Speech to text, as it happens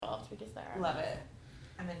Love it.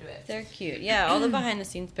 I'm into it. They're cute. Yeah, all the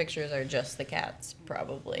behind-the-scenes pictures are just the cats,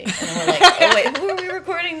 probably. And then we're like, oh, wait, who are we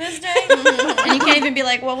recording this day? And you can't even be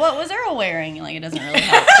like, well, what was Earl wearing? Like, it doesn't really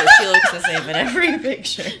help, because she looks the same in every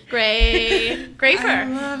picture. Gray fur. I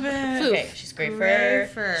love it. Okay, she's gray Gray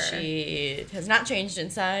fur. fur. She has not changed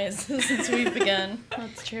in size since we've begun.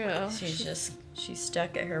 That's true. She's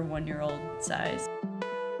stuck at her 1-year-old size.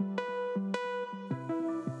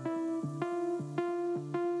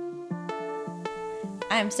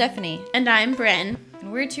 I'm Stephanie. And I'm Bryn.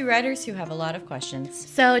 And we're two writers who have a lot of questions.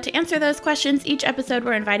 So to answer those questions, each episode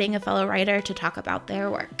we're inviting a fellow writer to talk about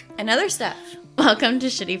their work. And other stuff. Welcome to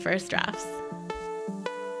Shitty First Drafts.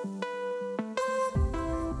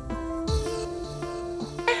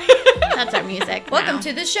 That's our music. Welcome now.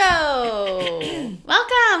 to the show.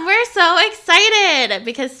 Welcome. We're so excited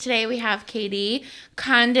because today we have Katie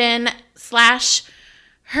Condon /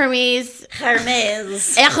 Hermes, as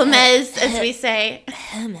we say.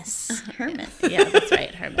 Hermes. Yeah, that's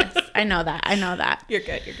right, Hermes. I know that. You're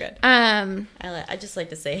good. I just like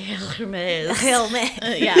to say Hermes.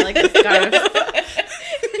 Yeah, like the scarf.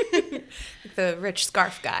 The rich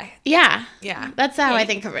scarf guy. Yeah. Yeah. That's how I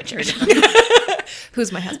think of Richard.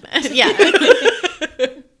 Who's my husband? Yeah.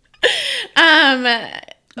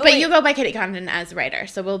 But you go by Katie Condon as writer,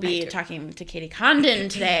 so we'll be talking to Katie Condon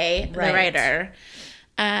today, Right. the writer.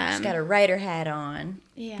 She's got a writer hat on.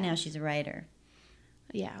 Yeah. Now she's a writer.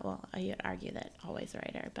 Yeah, well, I would argue that always a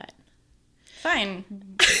writer, but... Fine.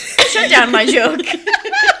 Shut down my joke.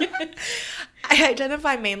 I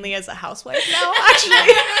identify mainly as a housewife now,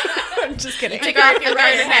 actually. I'm just kidding. Take off your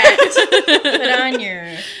writer hat. Put on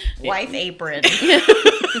your wife apron.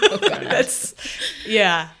 That's,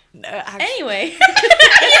 yeah. Actually, Anyway.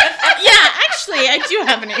 Yeah, actually, I do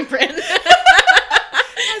have an apron.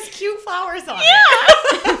 has cute flowers on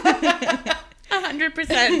it.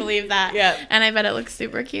 100% believe that. Yeah. And I bet it looks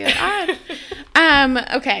super cute.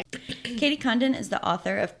 Okay. Katie Condon is the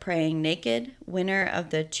author of Praying Naked, winner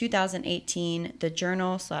of the 2018 The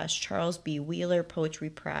Journal / Charles B. Wheeler Poetry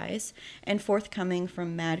Prize, and forthcoming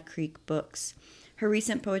from Mad Creek Books. Her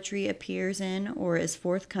recent poetry appears in or is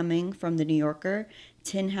forthcoming from The New Yorker,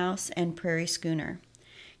 Tin House, and Prairie Schooner.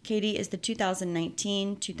 Katie is the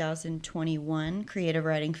 2019-2021 Creative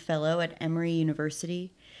Writing Fellow at Emory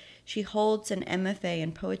University. She holds an MFA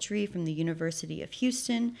in poetry from the University of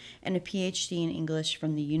Houston and a PhD in English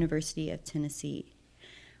from the University of Tennessee.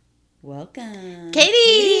 Welcome.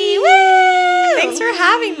 Katie! Woo! Thanks for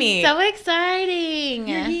having me. So exciting.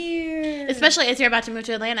 You're here. Especially as you're about to move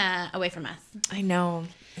to Atlanta away from us. I know.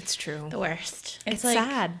 It's true. The worst. It's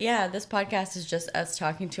sad. Yeah, this podcast is just us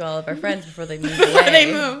talking to all of our friends before they move Before away.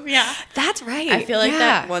 they move, yeah. That's right. I feel like yeah.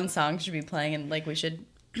 that one song should be playing and like we should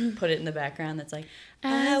put it in the background that's like,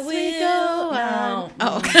 As we go on.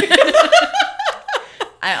 Oh.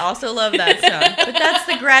 I also love that song. But that's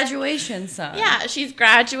the graduation song. Yeah, she's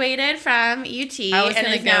graduated from UT and gonna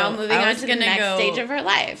is now go- moving I on was to the gonna next go- stage of her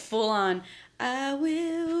life. Full on, I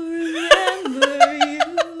will remember you.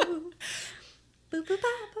 Boop, boop, ba,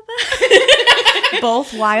 ba, ba.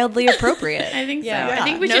 Both wildly appropriate. I think Yeah. so. I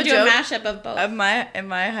think we No should do joke. a mashup of both. In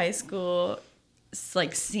my high school,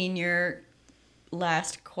 like senior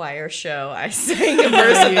last choir show, I sang a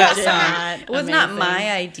verse of that did song. not. It was not Amazing.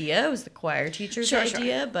 my idea; it was the choir teacher's Sure.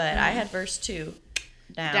 idea. But I had verse 2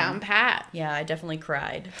 Down pat. Yeah, I definitely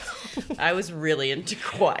cried. I was really into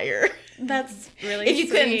choir. That's really If you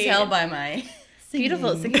couldn't sweet. tell by my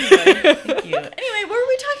Beautiful singing. singing voice. Thank you. Anyway, what were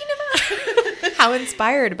we talking about? How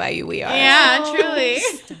inspired by you we are. Yeah, truly.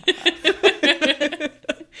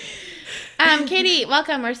 Katie,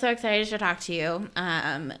 welcome. We're so excited to talk to you,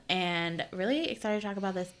 and really excited to talk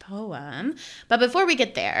about this poem. But before we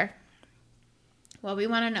get there, what we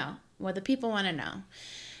want to know, what the people want to know,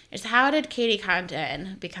 is how did Katie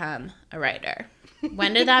Condon become a writer?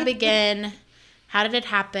 When did that begin? How did it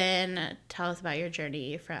happen? Tell us about your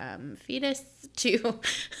journey from fetus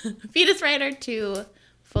writer to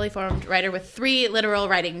fully formed writer with 3 literal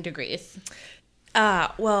writing degrees.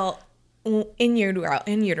 Well, in utero.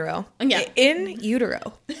 Yeah. In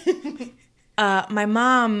utero. My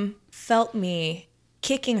mom felt me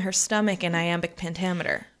kicking her stomach in iambic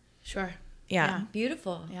pentameter. Sure. Yeah.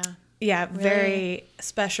 Beautiful. Yeah. Yeah, very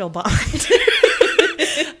special bond.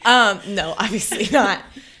 No, obviously not.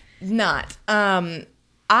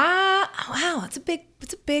 Wow, it's a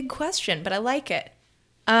big question, but I like it.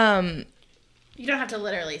 You don't have to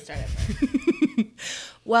literally start it.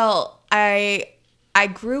 Well, I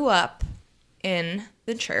grew up in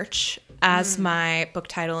the church, as my book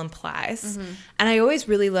title implies, and I always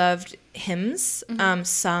really loved hymns,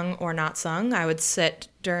 sung or not sung. I would sit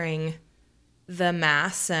during the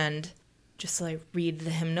mass and just like read the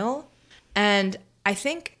hymnal. And I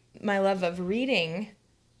think my love of reading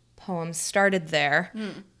poems started there.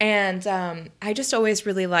 And I just always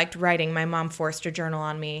really liked writing. My mom forced a journal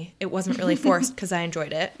on me. It wasn't really forced because I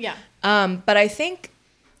enjoyed it. Yeah. But I think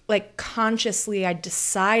like consciously I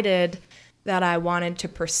decided that I wanted to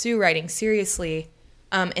pursue writing seriously.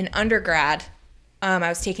 In undergrad, I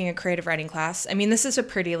was taking a creative writing class. I mean, this is a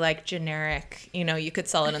pretty like generic, you know, you could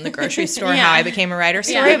sell it in the grocery store how I became a writer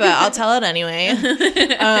story, but I'll tell it anyway.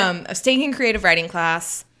 I was taking a creative writing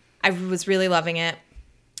class. I was really loving it.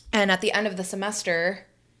 And at the end of the semester,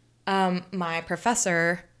 my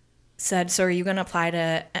professor said, so are you going to apply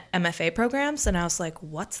to MFA programs? And I was like,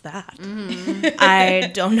 what's that? I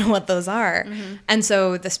don't know what those are. And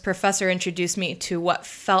so this professor introduced me to what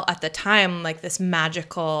felt at the time like this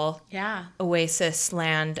magical oasis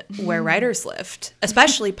land where writers lived,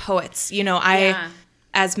 especially poets. You know, I,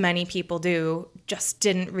 as many people do, just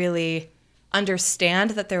didn't really understand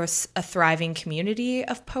that there was a thriving community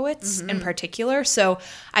of poets in particular. So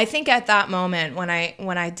I think at that moment when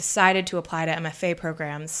I decided to apply to MFA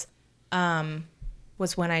programs,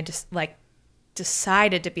 was when I just like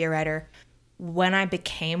decided to be a writer. When I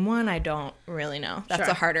became one, I don't really know. That's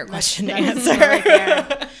a harder question to answer. Totally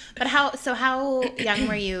fair. But how young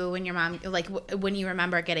were you when your mom, like when you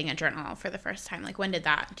remember getting a journal for the first time? Like when did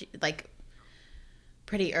that, like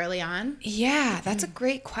pretty early on? Yeah, that's a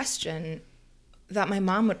great question that my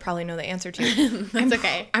mom would probably know the answer to. That's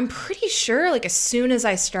okay. I'm pretty sure like as soon as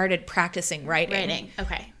I started practicing writing.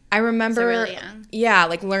 Okay. I remember, So really young. yeah,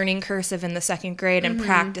 like learning cursive in the second grade and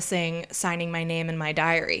practicing signing my name in my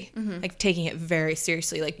diary, like taking it very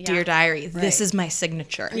seriously. Like, dear diary, this is my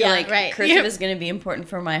signature. Yeah, Like, right. cursive is going to be important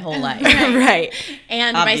for my whole life. Right.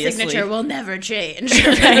 And Obviously. my signature will never change.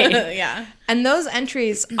 Right. Yeah. And those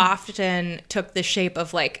entries often took the shape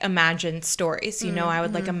of like imagined stories. You know, I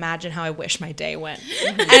would like imagine how I wish my day went.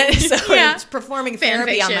 And so I was performing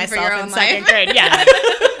therapy on fiction for your myself in own second life. grade. Yeah.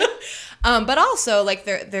 But also like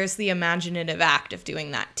there's the imaginative act of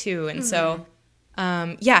doing that too. And so,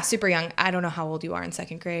 yeah, super young. I don't know how old you are in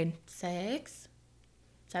second grade. 6,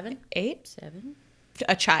 7, 8? 7?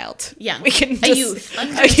 A child. Young. We can A just, youth.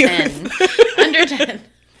 Under 10. under 10.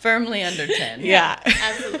 Firmly under 10. Yeah.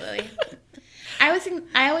 Absolutely.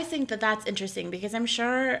 I always think that that's interesting because I'm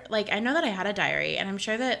sure, like, I know that I had a diary, and I'm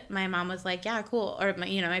sure that my mom was like, yeah, cool, or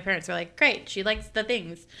my parents were like, great, she likes the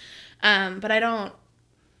things, but I don't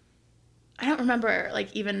remember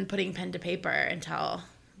like even putting pen to paper until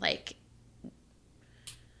like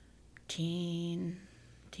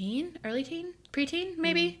early teen, preteen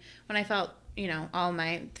maybe, when I felt all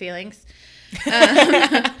my feelings.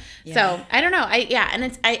 So I don't know.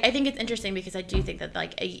 And I think it's interesting because I do think that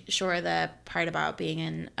like sure, the part about being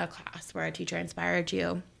in a class where a teacher inspired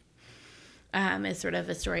you is sort of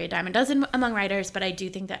a story a dime a dozen among writers, but I do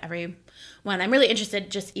think that everyone, I'm really interested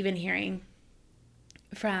just even hearing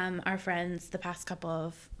from our friends the past couple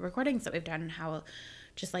of recordings that we've done, how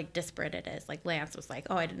just like disparate it is. Like Lance was like,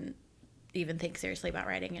 oh, I didn't even think seriously about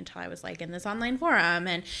writing until I was like in this online forum,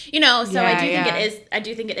 and so I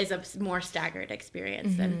do think it is a more staggered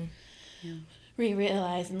experience and we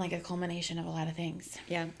realize and like a culmination of a lot of things.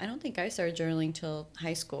 Yeah, I don't think I started journaling till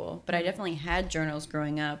high school, but I definitely had journals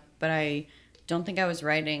growing up, but I don't think I was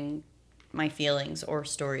writing my feelings or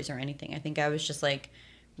stories or anything. I think I was just like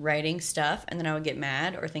writing stuff, and then I would get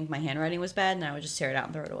mad or think my handwriting was bad, and I would just tear it out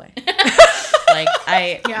and throw it away. Like,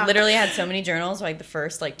 I literally had so many journals, like the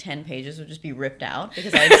first like 10 pages would just be ripped out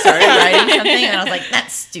because I had started writing something, and I was like,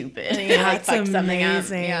 that's stupid. That's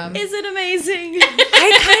amazing. Yeah. Is it amazing?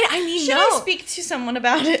 Should I speak to someone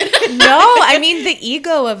about it? No, I mean, the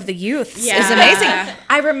ego of the youth is amazing.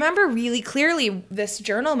 I remember really clearly this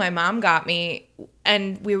journal my mom got me,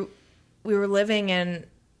 and we were living in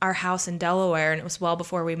our house in Delaware, and it was well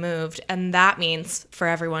before we moved. And that means, for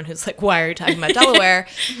everyone who's like, why are you talking about Delaware?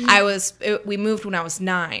 We moved when I was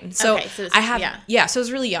 9. So, okay, so so I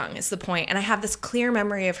was really young is the point. And I have this clear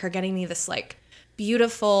memory of her getting me this like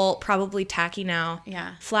beautiful, probably tacky now,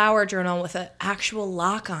 flower journal with an actual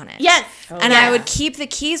lock on it. Yes. And I would keep the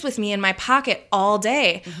keys with me in my pocket all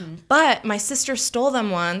day. But my sister stole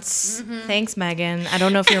them once. Thanks, Megan. I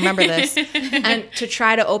don't know if you remember this. And to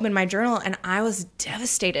try to open my journal, and I was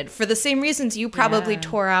devastated for the same reasons you probably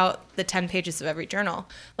tore out the 10 pages of every journal.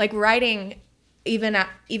 Like writing, even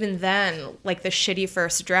then, like the shitty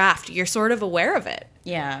first draft, you're sort of aware of it.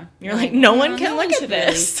 Yeah. You're like, no one can look at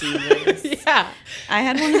this. Really see this. Yeah. I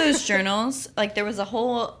had one of those journals. Like, there was a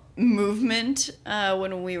whole movement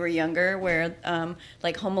when we were younger where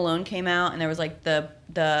like Home Alone came out and there was like the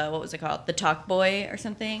what was it called, the Talk Boy or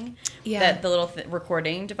something, that the little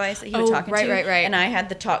recording device that he would talk into, right. and I had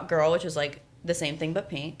the Talk Girl, which was like the same thing but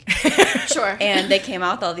pink. Sure. And they came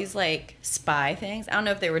out with all these like spy things. I don't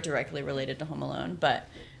know if they were directly related to Home Alone, but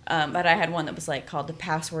I had one that was like called the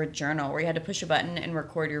Password Journal, where you had to push a button and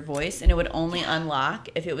record your voice, and it would only unlock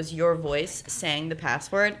if it was your voice saying the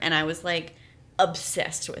password. And I was like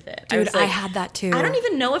obsessed with it. Dude, I was like, I had that too. I don't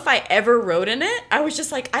even know if I ever wrote in it. I was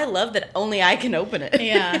just like, I love that only I can open it.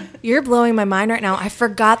 Yeah. You're blowing my mind right now. I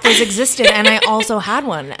forgot those existed, and I also had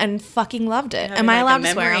one and fucking loved it. Am I like, allowed a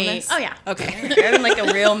to swear on memory- this? Oh, yeah. Okay. You're having like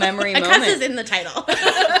a real memory A moment. cuss is in the title.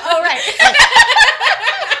 Oh, right.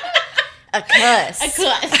 A cuss. A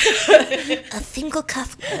cuss. A single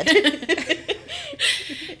cuss word.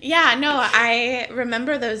 Yeah, no, I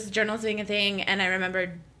remember those journals being a thing, and I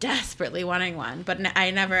remember desperately wanting one, but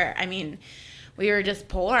I mean, we were just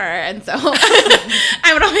poor, and so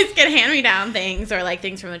I would always get hand-me-down things or, like,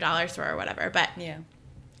 things from the dollar store or whatever, but Yeah.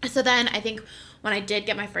 so then I think when I did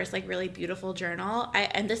get my first, like, really beautiful journal,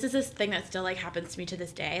 and this is this thing that still, like, happens to me to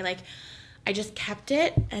this day, like, I just kept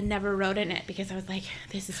it and never wrote in it because I was like,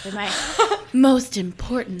 this is for my most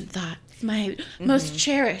important thoughts, my most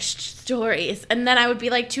cherished stories. And then I would be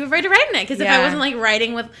like too afraid to write in it because if I wasn't like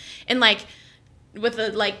writing with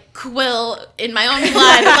a like quill in my own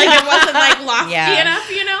blood, like it wasn't like lofty enough,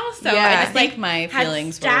 you know? So Yeah. I just I think like my had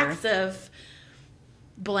feelings stacks of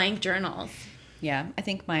blank journals. Yeah, I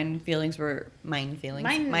think my feelings were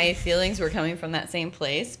coming from that same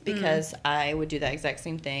place because I would do that exact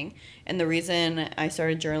same thing. And the reason I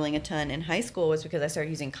started journaling a ton in high school was because I started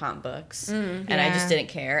using comp books and I just didn't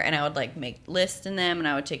care. And I would like make lists in them and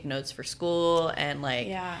I would take notes for school and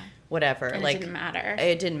like whatever. And like it didn't matter.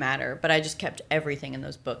 It didn't matter, but I just kept everything in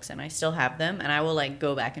those books and I still have them and I will like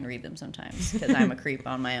go back and read them sometimes because I'm a creep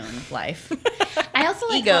on my own life. I also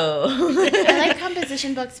like Ego. I like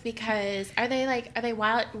composition books because are they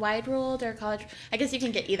wide ruled or college? I guess you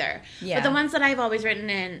can get either. Yeah. But the ones that I've always written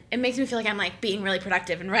in, it makes me feel like I'm like being really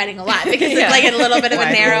productive and writing a lot because it's like a little bit of a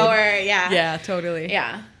narrower, Yeah, totally.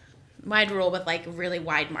 yeah. Wide rule with like really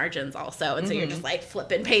wide margins also, and so you're just like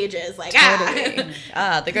flipping pages, like Totally.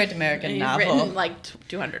 The Great American You've Novel. written like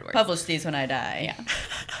 200 words. Publish these when I die.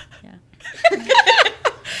 Yeah.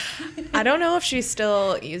 I don't know if she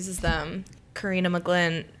still uses them. Karina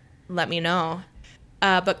McGlynn, let me know.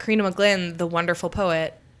 But Karina McGlynn, the wonderful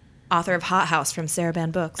poet, author of Hot House from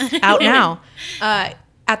Saraband Books, out now.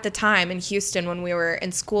 At the time in Houston when we were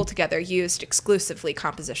in school together, used exclusively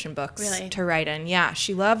composition books to write in. Yeah,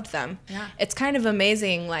 she loved them. Yeah. It's kind of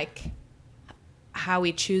amazing, like, how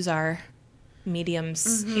we choose our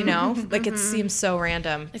mediums, you know? Like, it seems so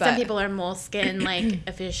random. Like but some people are moleskin like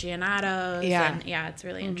aficionados. Yeah. And it's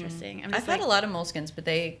really interesting. I've had a lot of moleskins, but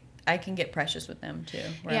I can get precious with them too.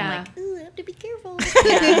 Where I'm like, ooh, I have to be careful.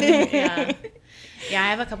 Yeah,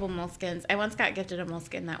 I have a couple moleskins. I once got gifted a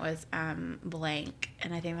moleskin that was blank,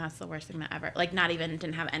 and I think that's the worst thing that ever. Like,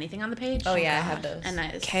 didn't have anything on the page. Oh yeah, I have those. And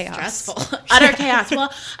that is Chaos. stressful. Utter chaos.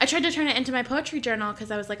 Well, I tried to turn it into my poetry journal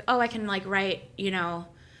because I was like, oh, I can like write, I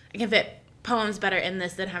can fit poems better in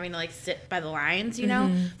this than having to like sit by the lines,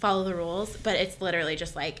 follow the rules. But it's literally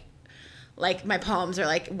just like my poems are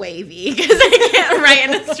like wavy because I can't write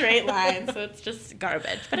in a straight line, so it's just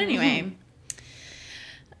garbage. But anyway.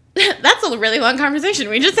 That's a really long conversation.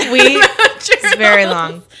 It's very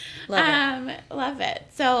long. Love it.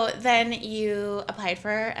 So then you applied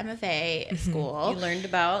for MFA school. You learned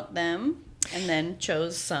about them and then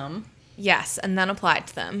chose some. Yes, and then applied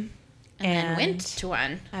to them. And then went to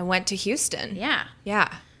one. I went to Houston. Yeah.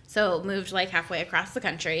 Yeah. So moved like halfway across the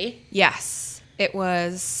country. Yes. It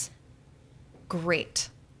was great.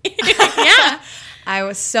 Yeah. I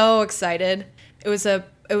was so excited. It was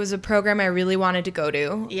a program I really wanted to go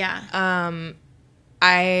to. Yeah.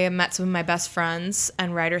 I met some of my best friends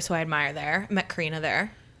and writers who I admire there. I met Karina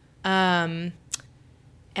there. And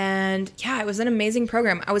yeah, it was an amazing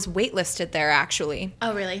program. I was waitlisted there actually.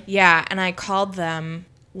 Oh, really? Yeah, and I called them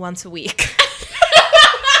once a week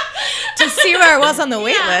to see where I was on the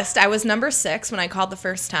wait list. I was number 6 when I called the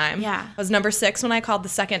first time. Yeah. I was number 6 when I called the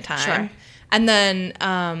second time. Sure. And then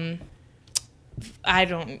I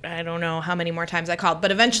don't know how many more times I called,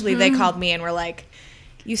 but eventually they called me and were like,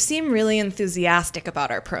 "You seem really enthusiastic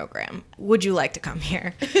about our program. Would you like to come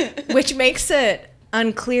here?" Which makes it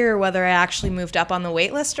unclear whether I actually moved up on the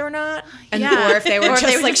wait list or not, and or if they were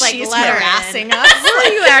just like she's harassing us.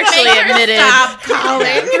 Were you actually admitted? Stop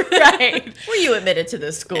calling. Right. Were you admitted to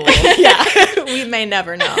this school? Yeah, we may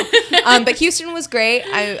never know. But Houston was great.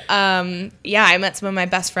 I met some of my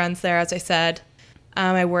best friends there, as I said.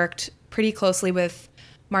 I worked pretty closely with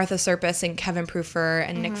Martha Serpis and Kevin Proofer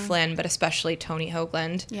and Nick Flynn, but especially Tony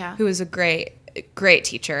Hoagland, who was a great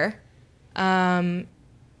teacher. And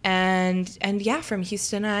yeah, from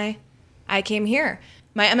Houston, I came here.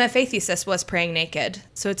 My MFA thesis was Praying Naked.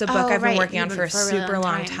 So it's a book I've been working on for a super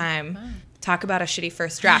long time. Wow. Talk about a shitty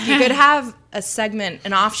first draft. You could have a segment,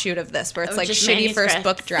 an offshoot of this where it's like shitty first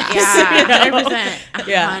book draft. Yeah,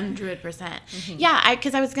 100%. 100%. Yeah,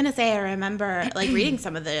 because I was going to say, I remember like reading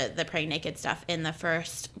some of the Praying Naked stuff in the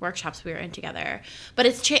first workshops we were in together. But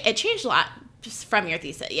it changed a lot just from your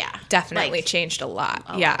thesis. Yeah. Definitely like, changed a lot.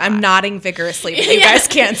 I'm nodding vigorously, but you guys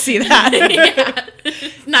can't see that.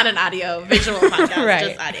 It's not an audio visual podcast,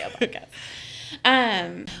 right. Just audio podcast.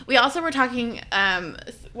 We also were talking,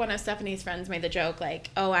 one of Stephanie's friends made the joke like,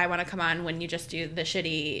 oh, I want to come on when you just do the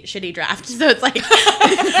shitty draft. So it's like,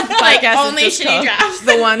 only shitty drafts.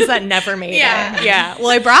 The ones that never made it. Yeah. Well,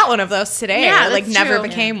 I brought one of those today. Yeah, like never true.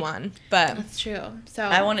 became one, but that's true. So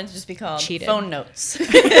I wanted to just be called phone notes.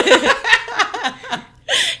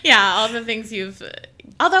 Yeah. All the things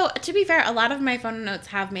although to be fair, a lot of my phone notes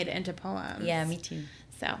have made it into poems. Yeah, me too.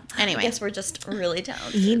 So anyway, I guess we're just really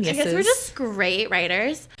talented. Geniuses. I guess we're just great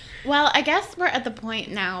writers. Well, I guess we're at the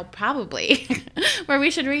point now, probably, where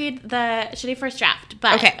we should read the shitty first draft.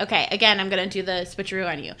 But okay. Again, I'm gonna do the switcheroo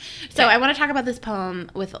on you. So I want to talk about this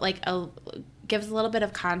poem with like gives a little bit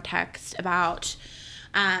of context about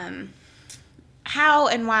how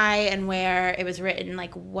and why and where it was written.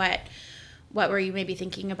 Like what were you maybe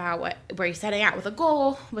thinking about? What were you setting out with a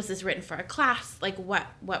goal? Was this written for a class? Like what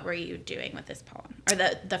were you doing with this poem or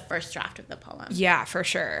the first draft of the poem? Yeah, for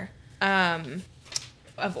sure.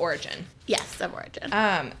 Of origin. Yes, of origin.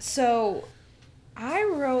 So I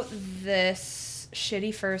wrote this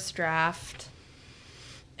shitty first draft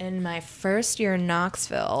in my first year in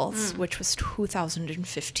Knoxville, which was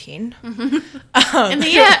 2015. In the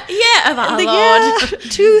year of our Lord.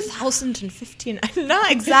 2015. I'm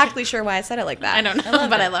not exactly sure why I said it like that. I don't know,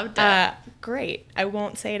 but I loved it. Great. I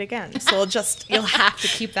won't say it again. So you'll have to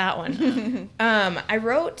keep that one. I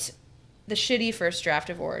wrote the shitty first draft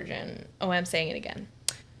of Origin. Oh, I'm saying it again.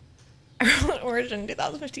 I wrote Origin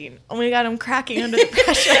 2015. Oh my God, I'm cracking under the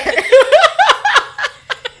pressure.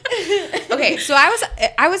 Okay, so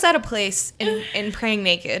I was at a place in Praying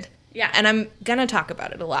Naked. Yeah. And I'm going to talk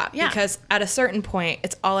about it a lot. Yeah. Because at a certain point,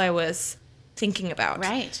 it's all I was thinking about.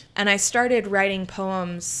 Right. And I started writing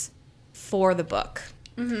poems for the book.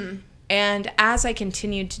 Mm-hmm. And as I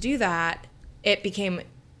continued to do that, it became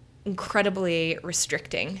incredibly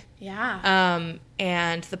restricting. Yeah.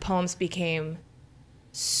 And the poems became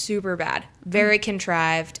super bad. Very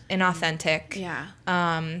contrived, inauthentic. Yeah.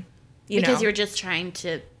 Because you're just trying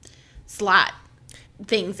to slot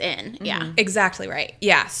things in. Yeah. Exactly right.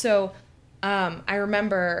 Yeah. So I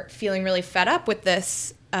remember feeling really fed up with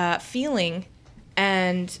this feeling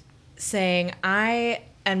and saying, I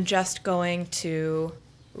am just going to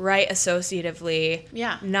write associatively,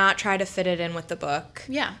 not try to fit it in with the book.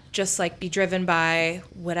 Yeah. Just like be driven by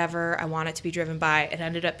whatever I want it to be driven by. It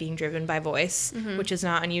ended up being driven by voice, which is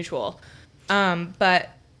not unusual. But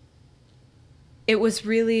it was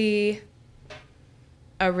really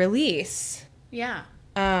a release. Yeah.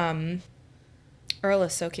 Earl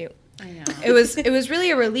is so cute. I know. It was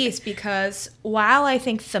really a release because while I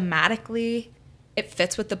think thematically it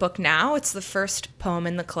fits with the book now, it's the first poem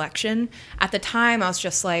in the collection. At the time, I was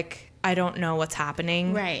just like, I don't know what's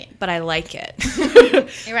happening. Right. But I like it.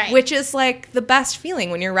 Right. Which is like the best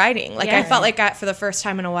feeling when you're writing. Like I felt like for the first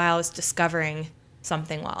time in a while I was discovering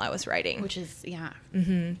something while I was writing. Which is,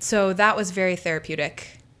 So that was very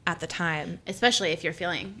therapeutic at the time. Especially if you're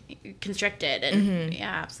feeling constricted. And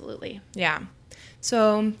yeah, absolutely. Yeah.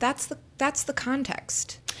 So that's the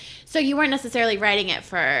context. So you weren't necessarily writing it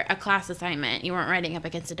for a class assignment. You weren't writing up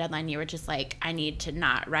against a deadline. You were just like, I need to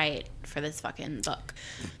not write for this fucking book.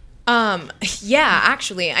 Yeah,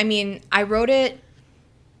 actually. I mean, I wrote it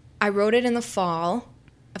in the fall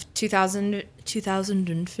of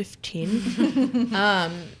 2015.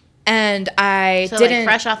 And I didn't...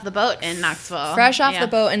 fresh off the boat in Knoxville. The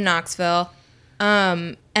boat in Knoxville.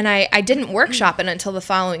 And I didn't workshop it until the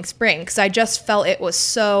following spring because I just felt it was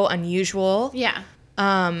so unusual. Yeah.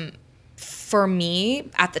 For me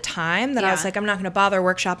at the time that I was like, I'm not going to bother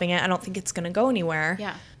workshopping it. I don't think it's going to go anywhere.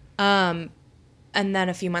 Yeah. And then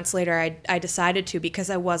a few months later, I decided to because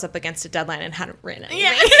I was up against a deadline and hadn't written anything.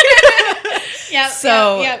 Yeah.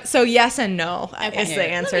 So yes and no is the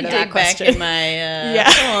answer to that question. Back in my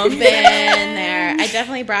poem. Been there. I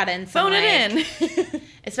definitely brought in some. Phone it in.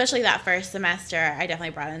 Especially that first semester, I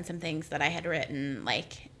definitely brought in some things that I had written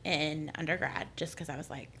like in undergrad, just because I was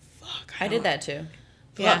like, "Fuck." I did that too.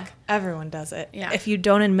 Look, everyone does it. Yeah. If you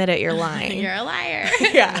don't admit it, you're lying. You're a liar.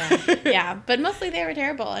 Yeah. But mostly they were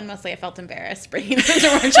terrible, and mostly I felt embarrassed bringing them to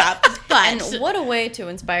the workshop. But And what a way to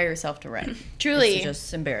inspire yourself to write. Truly. Is to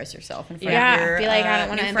just embarrass yourself in front of your be like, I don't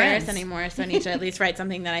want to new embarrass friends. anymore, so I need to at least write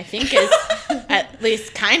something that I think is at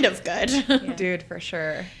least kind of good. Dude, for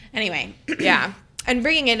sure. Anyway. Yeah. And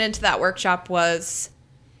bringing it into that workshop was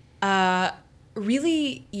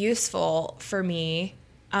really useful for me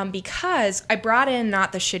because I brought in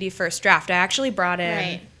not the shitty first draft. I actually brought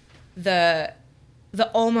in the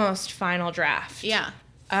almost final draft. Yeah.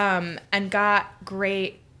 And got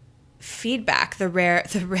great feedback, the rare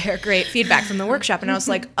great feedback from the workshop. And I was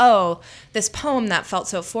like, oh, this poem that felt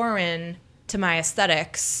so foreign to my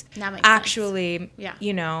aesthetics That makes actually, Yeah.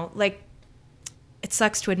 you know, like, it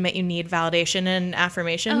sucks to admit you need validation and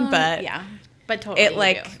affirmation, but yeah. But totally it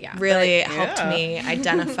like you do. Yeah. really But, helped yeah. me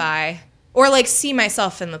identify or like see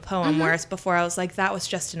myself in the poem, whereas before I was like, that was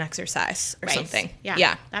just an exercise or something.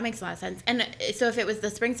 Yeah. That makes a lot of sense. And so if it was the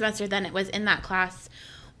spring semester, then it was in that class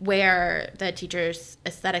where the teacher's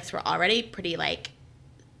aesthetics were already pretty like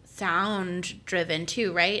sound driven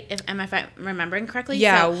too, right? If am I remembering correctly?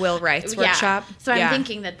 Yeah, So, Will Wright's yeah. workshop. So I'm Yeah.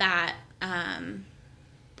 thinking that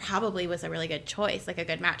probably was a really good choice, like a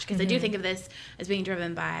good match, because I do think of this as being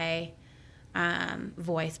driven by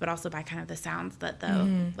voice, but also by kind of the sounds that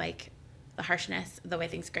the like the harshness, the way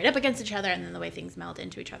things grade up against each other, and then the way things meld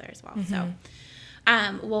into each other as well. So,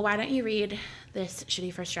 well, why don't you read this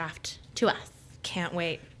shitty first draft to us? Can't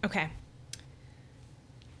wait. Okay.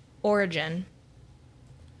 Origin.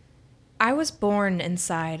 I was born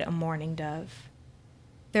inside a mourning dove.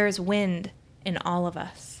 There is wind in all of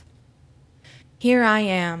us. Here I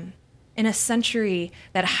am, in a century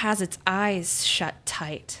that has its eyes shut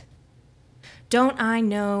tight. Don't I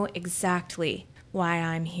know exactly why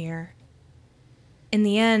I'm here? In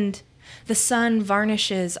the end, the sun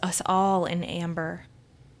varnishes us all in amber.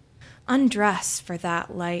 Undress for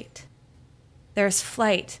that light. There's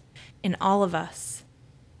flight in all of us.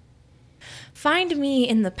 Find me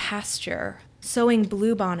in the pasture, sewing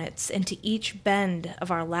bluebonnets into each bend of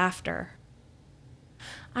our laughter.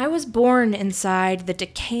 I was born inside the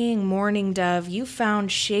decaying mourning dove you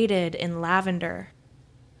found shaded in lavender.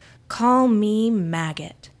 Call me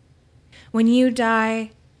maggot. When you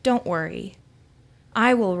die, don't worry.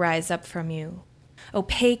 I will rise up from you,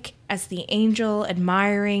 opaque as the angel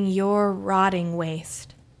admiring your rotting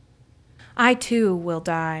waste. I too will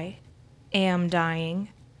die, am dying,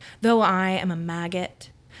 though I am a maggot,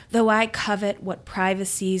 though I covet what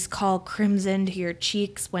privacies call crimson to your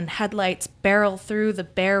cheeks when headlights barrel through the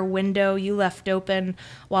bare window you left open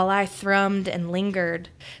while I thrummed and lingered,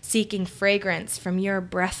 seeking fragrance from your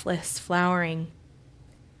breathless flowering.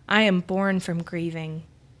 I am born from grieving.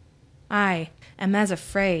 I am as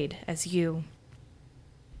afraid as you.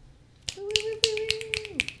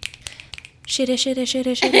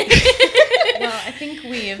 Shitty. Well, I think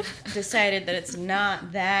we've decided that it's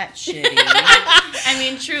not that shitty. I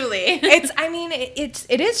mean, truly.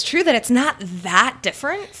 It is true that it's not that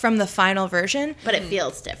different from the final version, But it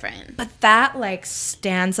feels different but that like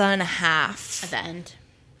stanza and a half at the end.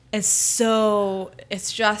 is so,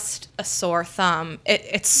 it's just a sore thumb.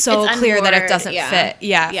 It's so It's clear that it unmoored, doesn't yeah. fit.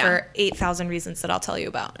 Yeah, Yeah. for 8,000 reasons that I'll tell you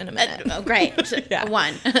about in a minute. Oh, great. Yeah.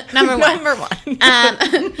 One. Number one. Number one.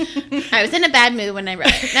 I was in a bad mood when I wrote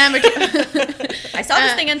it. Number two. I saw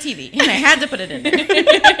this thing on TV, and I had to put it in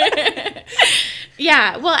there.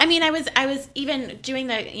 Yeah. Well, I mean, I was even doing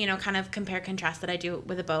the, kind of compare contrast that I do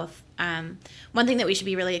with the both. One thing that we should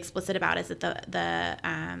be really explicit about is that the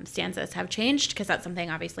stanzas have changed, because that's something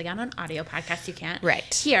obviously on an audio podcast you can't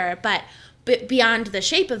hear. But beyond the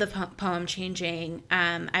shape of the poem changing,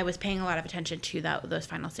 I was paying a lot of attention to those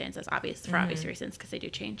final stanzas, for obvious reasons, because they do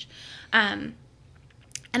change.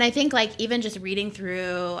 And I think, like, even just reading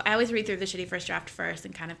through, I always read through the shitty first draft first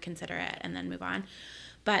and kind of consider it and then move on.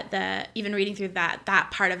 But even reading through that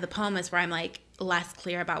part of the poem is where I'm, like, less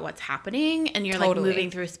clear about what's happening, and you're like moving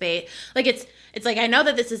through space. Like it's like I know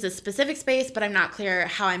that this is a specific space, but I'm not clear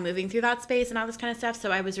how I'm moving through that space and all this kind of stuff.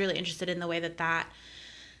 So I was really interested in the way that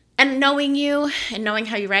and knowing you and knowing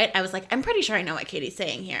how you write, I was like, I'm pretty sure I know what Katie's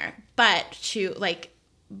saying here.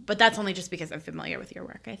 But that's only just because I'm familiar with your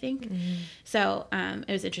work, I think. Mm-hmm. So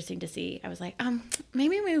it was interesting to see. I was like,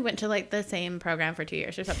 maybe we went to like the same program for 2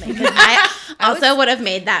 years or something. Because I also would have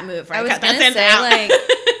made that move. Right? I was going to say, like,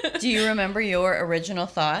 do you remember your original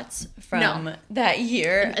thoughts from that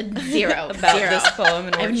year? Zero. About this poem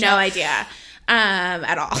and I have no idea.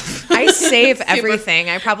 at all. I save everything.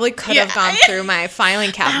 I probably could have gone through my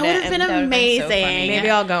filing cabinet. That would have been that would've been so amazing. funny. Maybe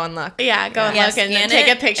I'll go and look. Yeah, go and look and then Scan take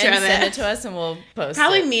it a picture and of send it. it to us, and we'll post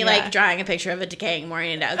Probably it. me like drawing a picture of a decaying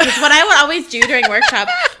morning dog. Because what I would always do during workshop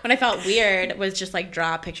when I felt weird was just like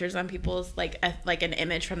draw pictures on people's like an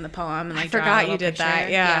image from the poem and like I draw a forgot little you did picture. that.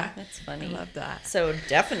 Yeah. That's funny. I love that. So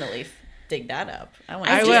definitely dig that up.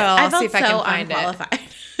 I to will. I'll felt see if I can so find it. unqualified.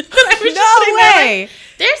 But I was just No sitting there like, way.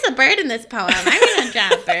 there's a bird in this poem. I'm gonna draw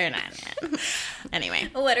a bird on it. Anyway,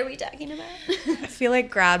 What are we talking about? I feel like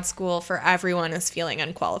grad school for everyone is feeling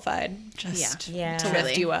unqualified. Just Yeah. to Really.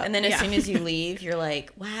 lift you up. And then as Yeah. soon as you leave, you're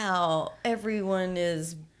like, wow, everyone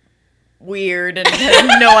is weird and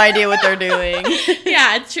has no idea what they're doing.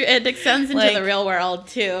 yeah, it's true. It extends into Like- the real world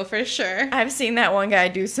too, for sure. I've seen that one guy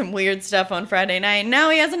do some weird stuff on Friday night.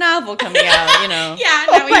 Now he has a novel coming out, you know. Yeah,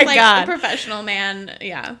 Oh now my he's like God. a professional man.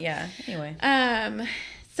 Yeah. Yeah, anyway.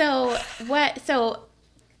 So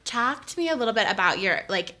talk to me a little bit about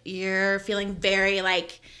you're feeling very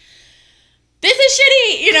like this is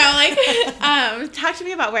shitty, you know, like talk to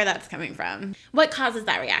me about where that's coming from. What causes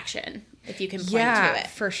that reaction, if you can point to it?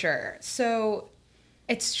 for sure. So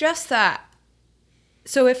it's just that.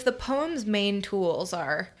 So if the poem's main tools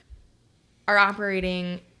are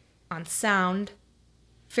operating on sound,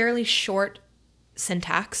 fairly short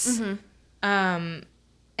syntax, and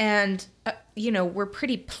we're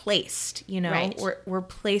pretty placed. You know, Right. we're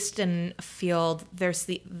placed in a field. There's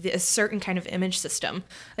a certain kind of image system.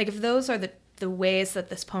 Like if those are the ways that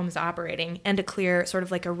this poem is operating, and a clear sort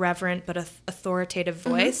of like a reverent but authoritative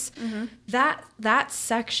voice, that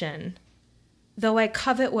section, though I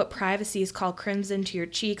covet what privacies call crimson to your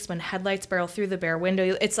cheeks when headlights barrel through the bare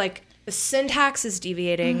window, it's like the syntax is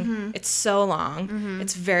deviating. It's so long.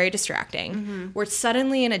 It's very distracting. We're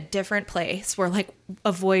suddenly in a different place. We're like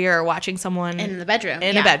a voyeur watching someone In the bedroom.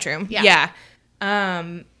 in yeah. a bedroom. Yeah.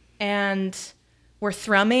 And we're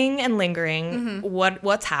thrumming and lingering.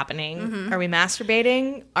 What's happening? Are we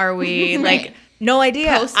masturbating? Are we like no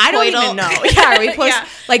idea? I don't even know. Yeah, are we post Yeah.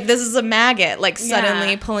 like this is a maggot like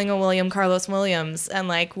suddenly Yeah. pulling a William Carlos Williams and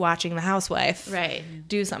like watching The Housewife Right.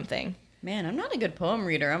 do something. Man, I'm not a good poem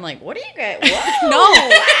reader. I'm like, what do you get? Whoa.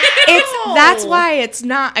 No, that's why it's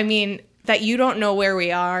not. I mean, that you don't know where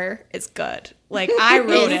we are is good. Like I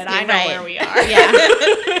wrote it, I know Right. where we are.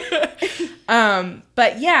 Yeah.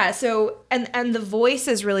 But yeah, so and the voice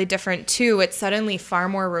is really different too. It's suddenly far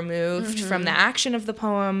more removed from the action of the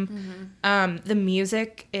poem. The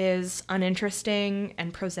music is uninteresting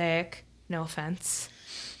and prosaic. No offense,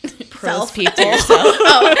 prose Self. people.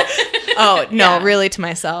 Oh no, really to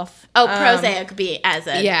myself. Prosaic could be as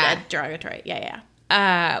a derogatory. Yeah.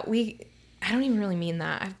 I don't even really mean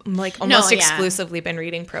that. I'm like almost yeah. exclusively been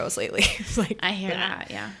reading prose lately. It's like I hear that.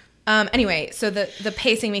 Yeah. Anyway, so the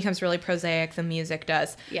pacing becomes really prosaic. The music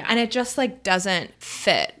does, Yeah. and it just like doesn't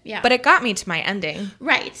fit. Yeah. But it got me to my ending.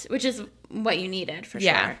 Right, which is what you needed for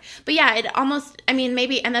Yeah. sure. But yeah, it almost, I mean,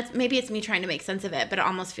 maybe it's me trying to make sense of it, but it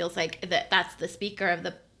almost feels like that's the speaker of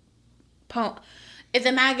the poem. If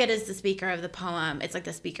the maggot is the speaker of the poem, it's like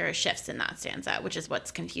the speaker shifts in that stanza, which is what's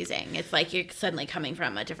confusing. It's like you're suddenly coming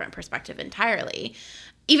from a different perspective entirely.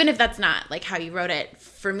 Even if that's not like how you wrote it,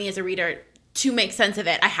 for me as a reader, to make sense of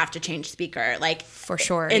it, I have to change speaker, like For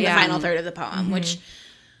sure, in yeah. the final third of the poem, which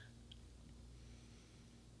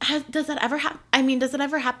does that ever happen? I mean, does it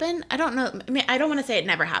ever happen? I don't know. I mean, I don't want to say it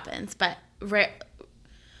never happens, but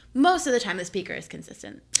most of the time the speaker is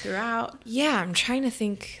consistent throughout. Yeah, I'm trying to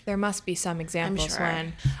think. There must be some examples sure.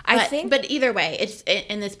 when But either way, it's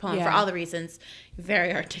in this poem for Yeah. all the reasons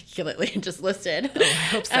very articulately just listed. I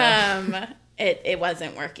hope so. It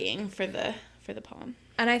wasn't working for the poem.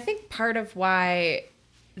 And I think part of why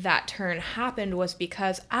that turn happened was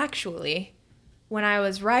because actually, when I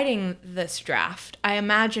was writing this draft, I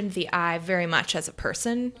imagined the I very much as a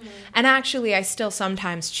person. And actually, I still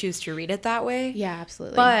sometimes choose to read it that way. Yeah,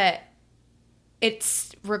 absolutely. But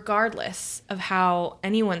it's regardless of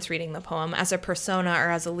anyone's reading the poem, as a persona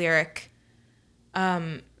or as a lyric,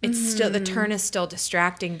 it's still, the turn is still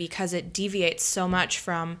distracting because it deviates so much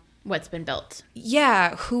from what's been built.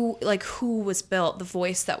 who was built, the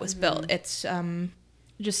voice that was built. It's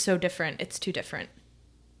just so different. It's too different.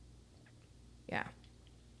 Yeah.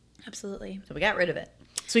 Absolutely. So we got rid of it.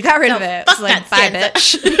 So we got rid of it. fuck It's like, that bye,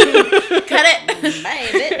 stanza. bitch. Cut it. Bye,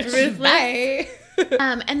 bitch. Ruthless.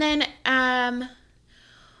 And then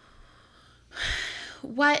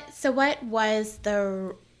what was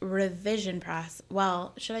the revision process?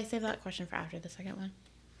 Well, should I save that question for after the second one?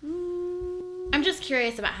 I'm just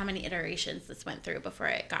curious about how many iterations this went through before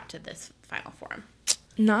it got to this final form.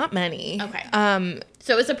 Not many. Okay.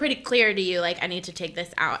 So it was a pretty clear to you, like, I need to take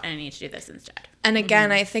this out and I need to do this instead. And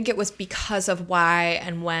again, I think it was because of why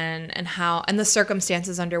and when and how and the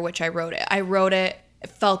circumstances under which I wrote it. I wrote it. It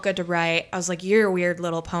felt good to write. I was like, you're a weird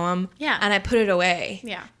little poem. Yeah. And I put it away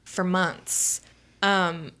Yeah. for months.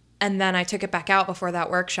 And then I took it back out before that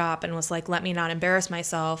workshop and was like, let me not embarrass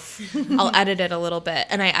myself. I'll edit it a little bit.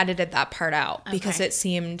 And I edited that part out because Okay. it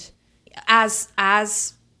seemed, as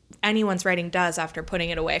anyone's writing does after putting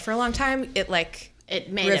it away for a long time, it like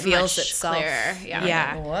It made reveals it much itself. clearer. Yeah.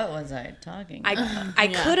 Yeah. What was I talking about? I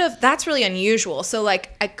could have, that's really unusual. So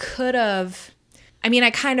like I could have, I mean,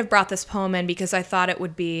 I kind of brought this poem in because I thought it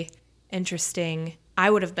would be interesting. I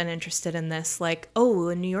would have been interested in this, like, oh,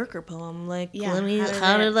 a New Yorker poem. Like, Yeah, let me, how did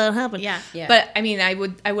how did that happen? Yeah. Yeah. But I mean, I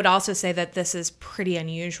would also say that this is pretty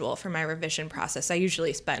unusual for my revision process. I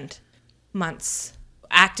usually spend months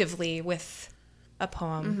actively with a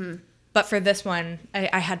poem. But for this one,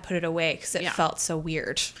 I had put it away because it Yeah. felt so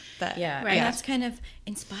weird. That, Yeah, Right. and that's kind of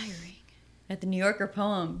inspiring. At the New Yorker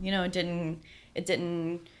poem, you know, it didn't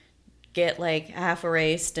get like half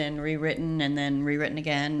erased and rewritten and then rewritten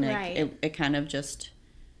again. Like, Right. it kind of just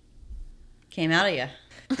came out of you.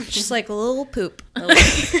 just like a little poop.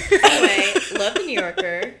 Anyway, love the New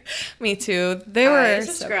Yorker. Me too. They were I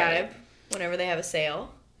so subscribe good. whenever they have a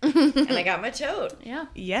sale, and I got my tote. Yeah.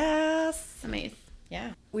 Yes. Amazing.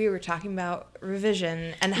 Yeah. We were talking about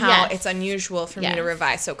revision and how Yes. it's unusual for me to Yes.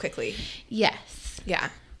 revise so quickly. Yes. Yeah.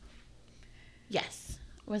 Yes.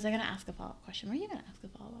 Was I going to ask a follow-up question? Were you going to ask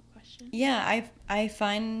a follow-up question? Yeah, I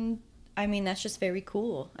find, I mean, that's just very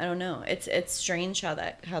cool. I don't know. It's strange how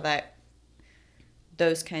that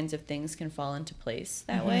those kinds of things can fall into place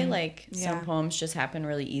that way. Like Yeah. some poems just happen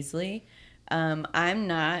really easily. I'm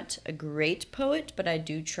not a great poet, but I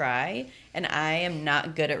do try, and I am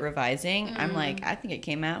not good at revising. I'm like, I think it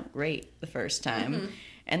came out great the first time,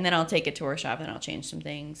 and then I'll take it to workshop and I'll change some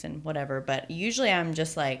things and whatever. But usually I'm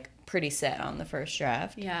just like pretty set on the first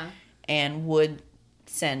draft. Yeah. And would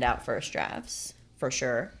send out first drafts for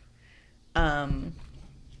sure.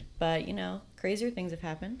 But you know, crazier things have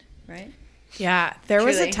happened, right? Yeah. There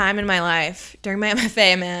was a Truly. time in my life during my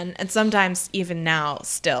MFA, man, and sometimes even now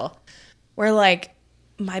still, where like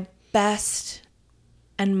my best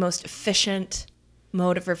and most efficient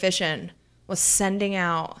mode of revision was sending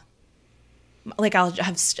out, like I'll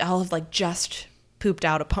have like just pooped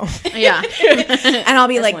out a poem. Yeah. And I'll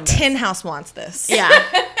be one like, does. Tin House wants this. Yeah.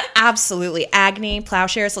 Absolutely. Agni,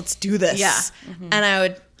 Plowshares, let's do this. Yeah. And I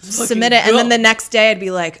would submit it. And then the next day I'd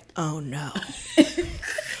be like, oh no.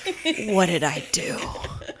 What did I do?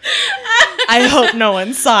 I hope no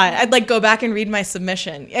one saw it. I'd like go back and read my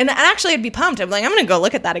submission. And actually I'd be pumped. I'd be like, I'm going to go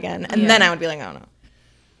look at that again. And then I would be like, oh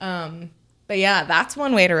no. But yeah, that's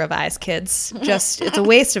one way to revise, kids. Just, it's a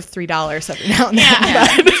waste of $3 every now and then.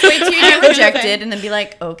 Yeah. Wait till you get rejected and then be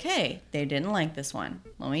like, okay, they didn't like this one.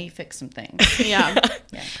 Let me fix some things. Yeah.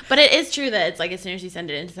 Yeah. But it is true that it's like as soon as you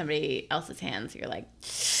send it into somebody else's hands, you're like,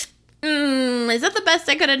 is that the best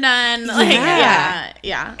I could have done? Like, Yeah.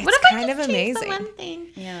 yeah. It's What if I kind just of changed the amazing. one thing?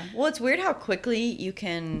 Yeah. Well, it's weird how quickly you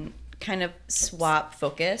can kind of swap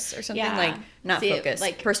focus or something. Yeah. Like, not See, focus,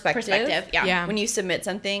 like perspective. Yeah. Yeah. When you submit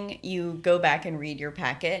something, you go back and read your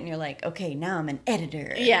packet and you're like, okay, now I'm an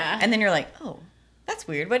editor. Yeah. And then you're like, oh, that's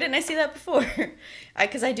weird. Why didn't I see that before?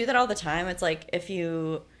 Because I do that all the time. It's like if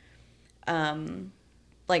you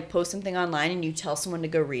like post something online and you tell someone to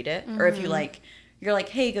go read it, or if you like, you're like,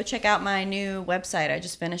 hey, go check out my new website. I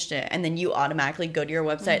just finished it. And then you automatically go to your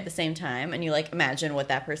website at the same time and you like imagine what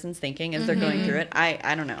that person's thinking as they're going through it.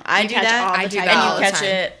 I don't know. I do catch that. all the I do time. that And all you the catch time.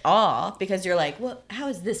 it all because you're like, well, how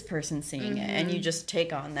is this person seeing it? And you just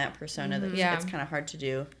take on that persona. That Yeah. it's kind of hard to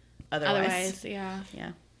do otherwise. Otherwise, yeah.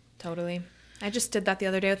 Yeah. Totally. I just did that the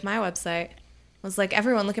other day with my website. I was like,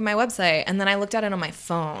 everyone look at my website. And then I looked at it on my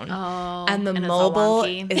phone. Oh, and the and it's all mobile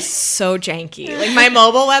wonky. is so janky. Like my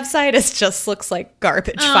mobile website just looks like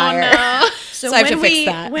garbage fire. No. So I have to fix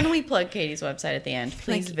that. When we plug Katie's website at the end,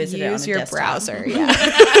 please Like, visit it on use the your desktop. browser. Yeah.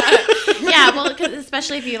 Yeah, well, 'cause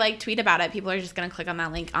especially if you like tweet about it, people are just going to click on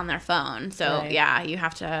that link on their phone. So, Right. yeah, you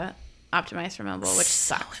have to optimize for mobile, which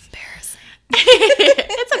sucks. Embarrassing.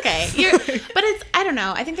 It's okay. But it's, I don't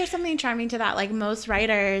know. I think there's something charming to that. Like most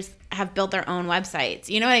writers have built their own websites.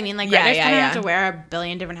 You know what I mean? Like Yeah, writers yeah, kind of yeah. have to wear a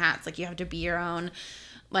billion different hats. Like you have to be your own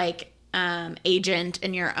like agent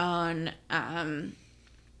and your own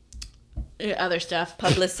other stuff.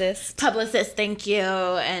 Publicist, Publicist, thank you,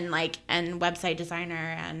 and website designer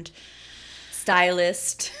and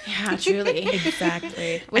stylist. yeah, truly.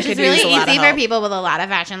 Exactly. Which I is could really use a lot of easy for help. people with a lot of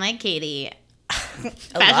fashion like Katie.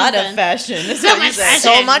 A lot of fashion. Is what you said.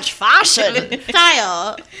 So much fashion.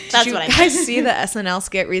 Style. That's Did you what I guys meant. see the SNL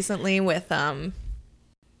skit recently with La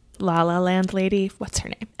La Land lady? What's her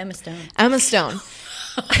name? Emma Stone. Emma Stone.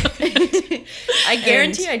 I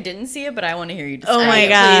guarantee I didn't see it, but I want to hear you describe Oh my it.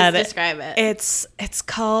 God. Please describe it. It's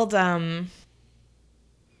called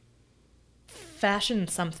fashion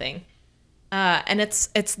something. And it's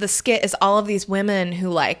the skit is all of these women who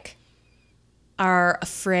like are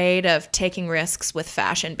afraid of taking risks with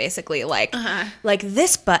fashion, basically. Like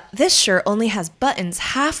this shirt only has buttons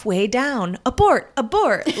halfway down. Abort.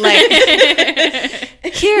 Like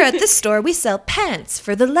here at this store we sell pants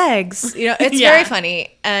for the legs. You know, it's very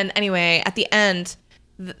funny. And anyway, at the end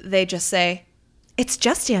they just say, "It's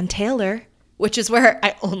just Ann Taylor," which is where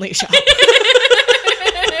I only shop.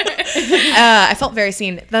 I felt very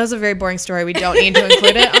seen. That was a very boring story. We don't need to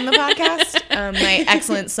include it on the podcast. My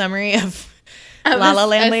excellent summary of La La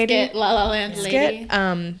Land lady. La La Land lady. Skit.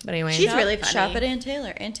 But anyway, She's really funny. Shop at Ann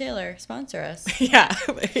Taylor. Ann Taylor, sponsor us. yeah.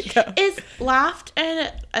 There you go. Is Loft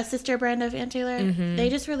a sister brand of Ann Taylor? They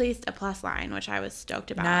just released a plus line, which I was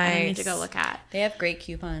stoked about. And I need to go look at. They have great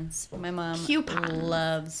coupons. My mom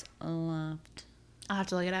loves Loft. I'll have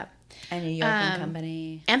to look it up. And New York and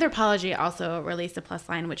Company. Anthropologie also released a plus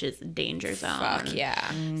line, which is Danger Zone. Fuck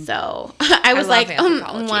yeah. So I was love like,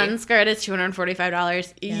 Anthropologie. one skirt is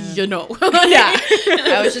 $245. You know. Yeah.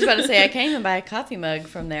 I was just about to say, I can't even buy a coffee mug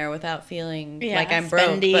from there without feeling like I'm broke.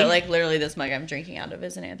 spendy. But like literally this mug I'm drinking out of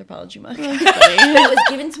is an Anthropologie mug. Funny. It was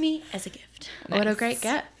given to me as a gift. What a great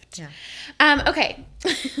gift. Yeah. Okay.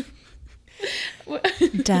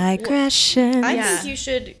 Digression. I Yeah. think you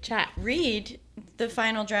should Chat. read the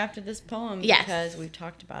final draft of this poem Yes. because we've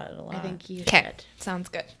talked about it a lot. I think you Okay. should. Sounds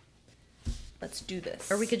good. Let's do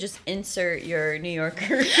this. Or we could just insert your New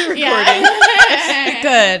Yorker recording. Yeah.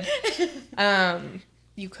 Good.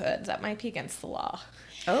 You could. That might be against the law.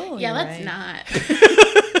 Oh, Yeah, you're let's right. not.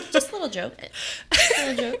 Just a little joke. Just a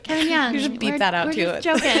little joke. Kevin Young. You should beep we're- that out we're too. just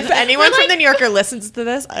joking. If anyone from the New Yorker listens to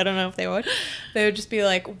this, I don't know if they would. They would just be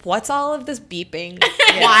like, "What's all of this beeping?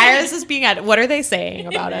 Why is this being added? What are they saying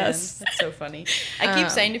about Man, us?" That's so funny. I keep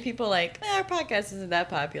saying to people like, our podcast isn't that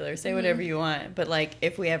popular. Say whatever you want. But like,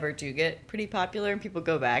 if we ever do get pretty popular and people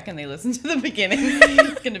go back and they listen to the beginning,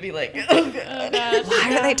 it's gonna be like, oh god.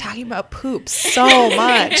 Why are they talking about poop so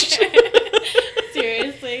much?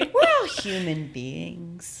 Seriously. We're all human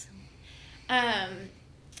beings. I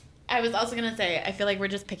was also gonna say, I feel like we're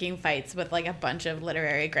just picking fights with like a bunch of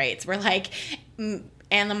literary greats. We're like, Anne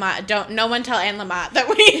Lamott, no one tell Anne Lamott that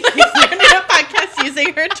we started a podcast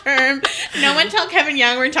using her term. No one tell Kevin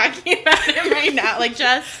Young we're talking about him right now. Like,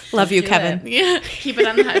 just Love you, do Kevin. yeah, keep it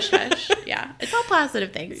on the hush hush. Yeah, it's all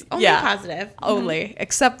positive things. Only Yeah. positive. Only,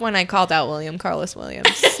 except when I called out William Carlos Williams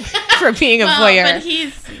for being a Well, voyeur. but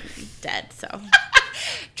he's dead, so.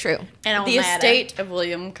 True. And it won't The matter. estate of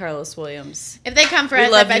William Carlos Williams. If they come for We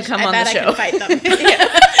us, love I you. bet, Come I on bet the I show. can fight them.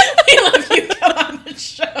 We love you. Come on the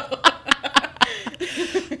show.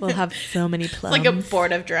 We'll have so many It's plums. like a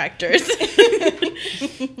board of directors.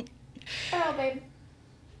 Oh, babe.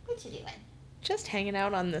 What you doing? Just hanging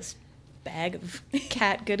out on this bag of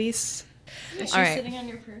cat goodies. Is All right. sitting on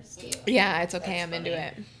your purse? Yeah, it's okay. That's I'm into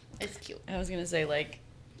it. It's cute. I was gonna say like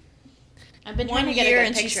I've been trying one to get a year good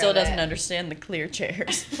and she picture still of it. doesn't understand the clear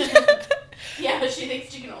chairs. Yeah, she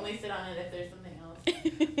thinks she can only sit on it if there's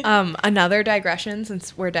something else. Another digression,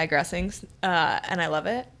 since we're digressing, and I love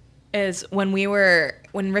it, is when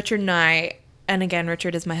Richard and I, and again,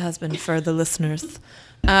 Richard is my husband for the listeners,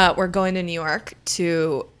 were going to New York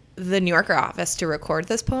to the New Yorker office to record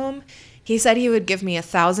this poem. He said he would give me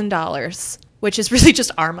 $1,000, which is really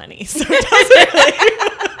just our money, so it doesn't really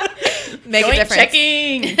make a difference.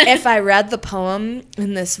 Checking. If I read the poem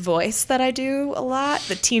in this voice that I do a lot,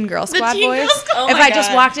 the Teen Girl Squad Teen Girl voice, Squad. Oh if my I just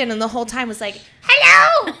God. walked in and the whole time was like,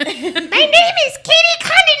 Hello, my name is Katie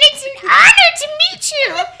Condon. It's an honor to meet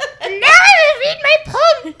you. And now I will read my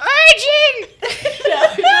poem, Origin.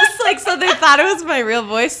 just like, so they thought it was my real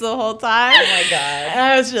voice the whole time. Oh my god. And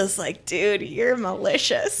I was just like, dude, you're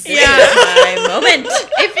malicious. This is my moment.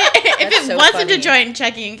 If That's it so wasn't funny. a joint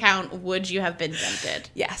checking account, would you have been tempted?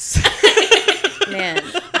 Yes. Man,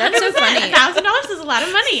 that's so funny. $1,000 is a lot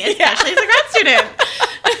of money, especially as a grad student.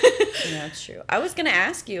 Yeah, that's true. I was gonna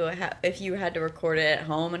ask you if you had to record it at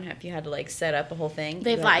home and if you had to like set up a whole thing.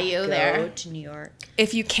 They had fly to you go there. to New York.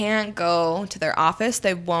 If you can't go to their office,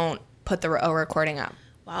 they won't put the recording up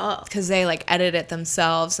Wow. because they like edit it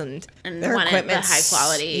themselves and And their want it the equipment's high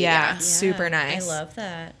quality, Yeah, yeah. super nice. I love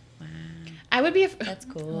that. Wow, I would be. that's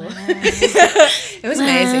cool. It was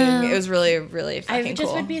amazing. It was really, really I fucking just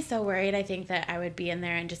cool. would be so worried. I think that I would be in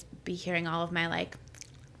there and just be hearing all of my like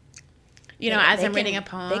you know, as I'm reading a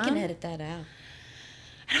poem. They can edit that out.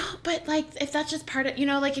 But, like, if that's just part of, you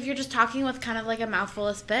know, like, if you're just talking with kind of, like, a mouthful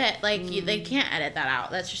of spit, like, they can't edit that out.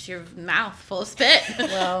 That's just your mouth full of spit.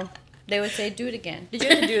 Well, they would say, do it again. Did you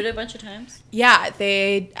have to do it a bunch of times? Yeah,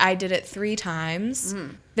 I did it 3 times.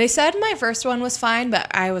 They said my first one was fine, but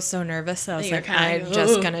I was so nervous. So I was You're like, kinda I'm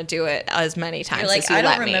just going to do it as many times You're like, as you I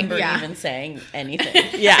don't let me. remember Yeah. even saying anything.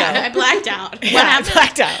 Yeah. I blacked out. What Yeah, I happened?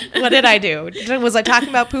 blacked out. What did I do? Was I talking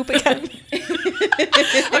about poop again?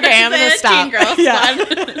 Okay, I'm going to stop. Teen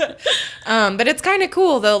Girl Squad. But it's kind of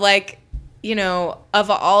cool, though, like, you know, of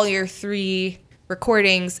all your 3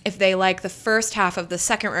 recordings, if they like the first half of the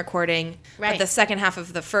second recording, Right. but the second half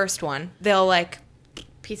of the first one, they'll like,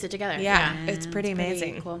 Piece it together. yeah, it's pretty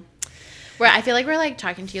amazing. Cool. Where I feel like we're, like,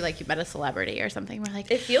 talking to you like you met a celebrity or something. We're like,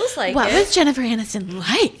 It feels like what it. was Jennifer Aniston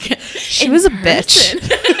like? She was a bitch.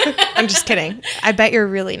 I'm just kidding. I bet you're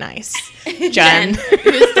really nice, Jen.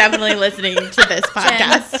 Who's definitely listening to this Jen,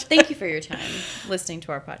 podcast. thank you for your time listening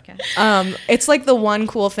to our podcast. It's like the one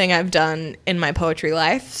cool thing I've done in my poetry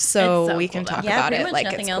life, so, It's so we cool, can though. talk Yeah, about pretty it. much Like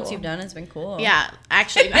nothing it's else cool. you've done has been cool. Yeah,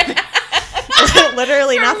 actually.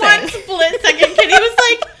 Literally For nothing. one split second, Kitty was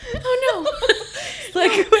like, oh no.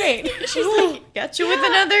 Like, wait. She's like, Got you with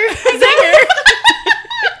another zinger.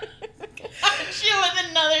 she with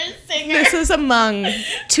another singer. This is among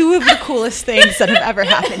 2 of the coolest things that have ever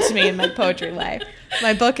happened to me in my poetry life.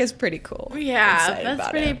 My book is pretty cool. I'm Yeah, excited that's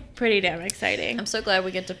about pretty it. pretty damn exciting. I'm so glad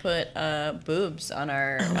we get to put boobs on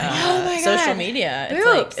our my social God. media. Boobs. It's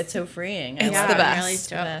like it's so freeing. I It's love the it. best. Really It's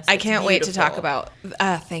the dope. best. I It's can't wait to talk beautiful.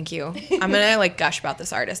 about. Thank you. I'm gonna like gush about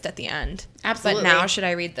this artist at the end. Absolutely. But now, should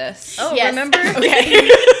I read this? Oh, Yes. remember? Okay.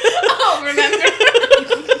 Oh, remember?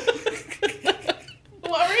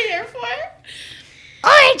 What we're here for?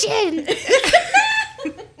 Origin!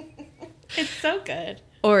 It's so good.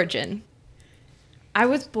 Origin. I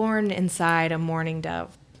was born inside a mourning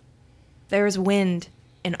dove. There is wind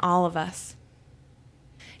in all of us.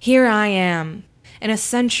 Here I am, in a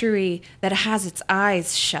century that has its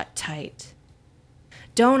eyes shut tight.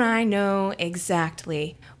 Don't I know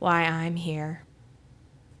exactly why I'm here?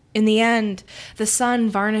 In the end, the sun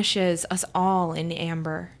varnishes us all in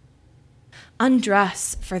amber.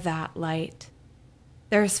 Undress for that light.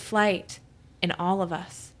 There's flight in all of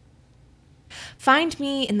us. Find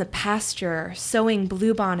me in the pasture, sewing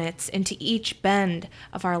bluebonnets into each bend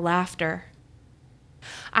of our laughter.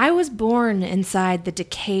 I was born inside the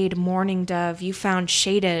decayed mourning dove you found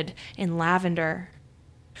shaded in lavender.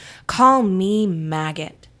 Call me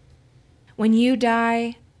maggot. When you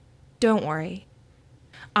die, don't worry.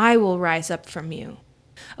 I will rise up from you,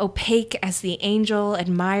 opaque as the angel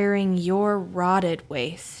admiring your rotted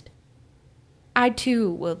waste. I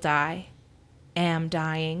too will die, am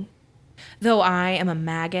dying. Though I am a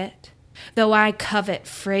maggot, though I covet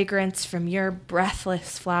fragrance from your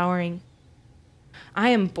breathless flowering, I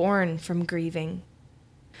am born from grieving.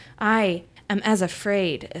 I am as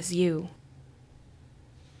afraid as you.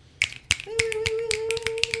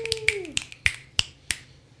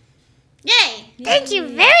 Yay! Thank you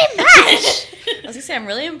very much! I was gonna say I'm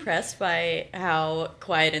really impressed by how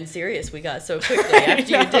quiet and serious we got so quickly after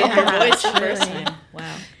you did your voice the first time.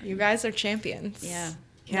 Wow. You guys are champions. Yeah.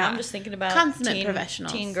 Yeah. Now I'm just thinking about Consummate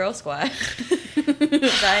professionals. Teen Girl Squad.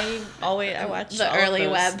 'Cause I watched The all of early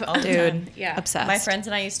those web. all the time. Dude, Yeah. obsessed. My friends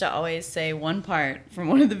and I used to always say one part from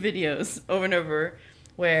one of the videos over and over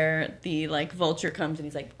where the like vulture comes and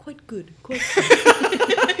he's like, quite good, quite good.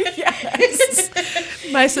 Yes.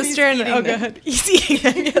 My sister and eating oh them. god, he's eating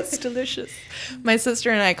them. Yes, delicious. My sister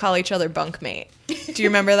and I call each other bunkmate. Do you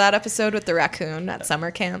remember that episode with the raccoon at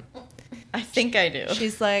summer camp? I think I do.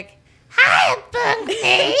 She's like, Hi,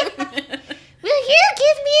 Bunkmate! Will you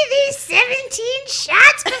give me these 17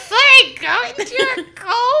 shots before I go into a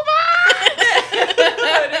coma?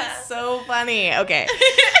 it's so funny. Okay.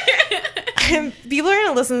 People are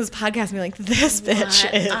gonna listen to this podcast and be like, "This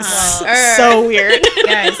bitch is so weird."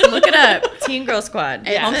 Guys, look it up. Teen Girl Squad.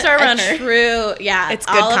 It's Homestar a Runner. True, yeah. It's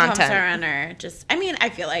good all content. Of Homestar Runner. Just, I mean, I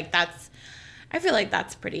feel like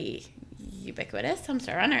that's pretty ubiquitous.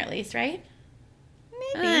 Homestar Runner, at least, right?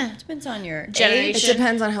 Maybe. It depends on your Generation. age, It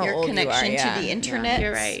depends on how your old you are. connection Yeah. to the internet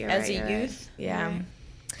You're right, you're as right, a you're youth. Yeah.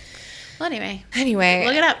 Well, anyway, Anyway,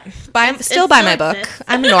 look it up. still it buy still my book. exists.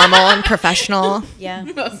 I'm normal and professional. Yeah.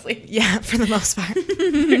 Mostly. Yeah, for the most part.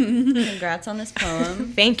 Congrats on this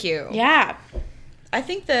poem. Thank you. Yeah. I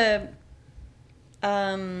think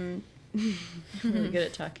I'm really good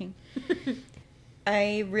at talking.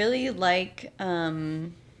 I really like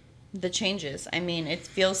the changes. I mean, it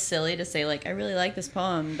feels silly to say, like, I really like this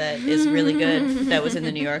poem that is really good that was in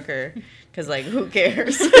the New Yorker, because, like, who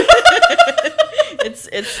cares?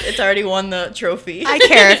 It's already won the trophy. I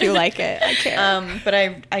care if you like it. I care. But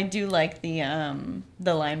I do like the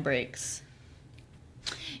line breaks.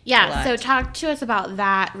 Yeah, so talk to us about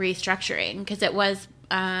that restructuring, because it was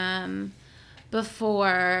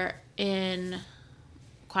before in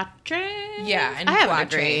quatrains. Yeah, in I have a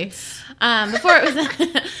degree. Before it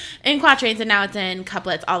was in quatrains, and now it's in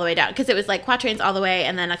couplets all the way down, because it was like quatrains all the way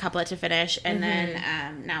and then a couplet to finish, and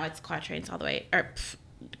then now it's quatrains all the way, or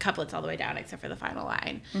couplets all the way down except for the final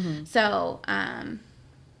line. So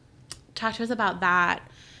talk to us about that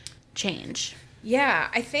change. Yeah,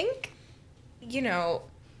 I think,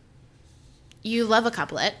 You love a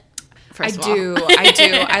couplet. First of all. I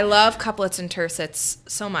do. I love couplets and tercets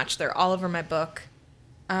so much. They're all over my book.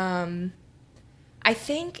 I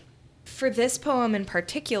think for this poem in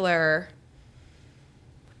particular,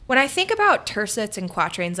 when I think about tercets and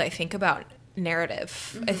quatrains, I think about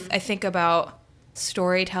narrative. I think about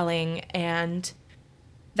storytelling, and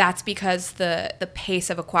that's because the pace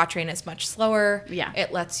of a quatrain is much slower. Yeah.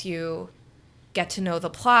 It lets you get to know the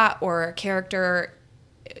plot or a character,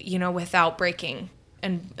 without breaking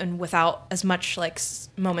and without as much like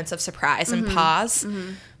moments of surprise and pause.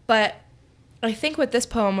 But I think what this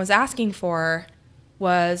poem was asking for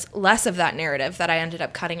was less of that narrative that I ended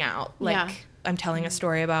up cutting out. Like, I'm telling a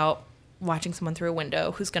story about watching someone through a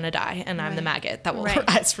window who's going to die, and I'm the maggot that will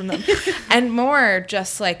rise from them. And more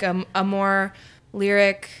just like a more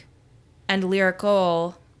lyric and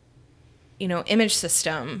lyrical, image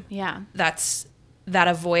system. Yeah. That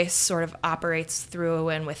a voice sort of operates through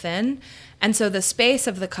and within. And so the space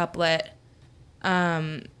of the couplet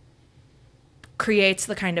creates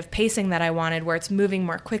the kind of pacing that I wanted, where it's moving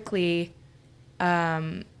more quickly.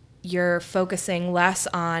 You're focusing less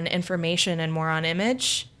on information and more on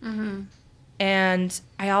image. And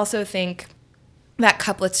I also think that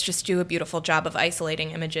couplets just do a beautiful job of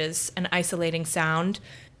isolating images and isolating sound.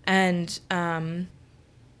 And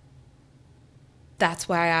that's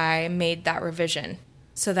why I made that revision,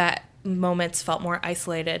 so that moments felt more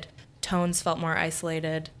isolated, tones felt more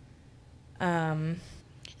isolated.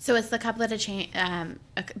 So is the couplet a change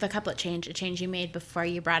you made before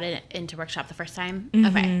you brought it into workshop the first time?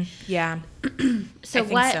 Okay. Yeah. So I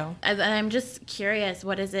think what? so. I'm just curious.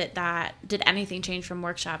 What is it that did anything change from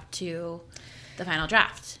workshop to the final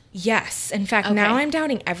draft? Yes. In fact, now I'm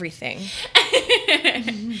doubting everything.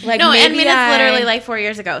 Like, No, I maybe mean it's literally like 4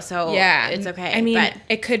 years ago, so yeah, it's okay. I mean, but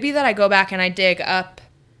it could be that I go back and I dig up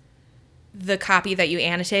the copy that you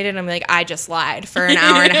annotated, and I'm like, I just lied for an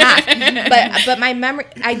hour and a half. But my memory,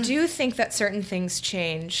 I do think that certain things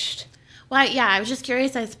changed. well, yeah, I was just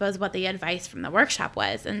curious, I suppose, what the advice from the workshop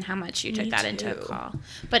was and how much you took that into too. call.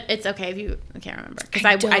 But it's okay if you can't remember, because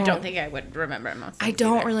I I don't don't. think I would remember most. I things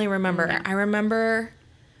don't either. really remember. Yeah. I remember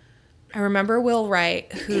Will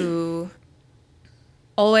Wright, who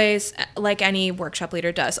always, like any workshop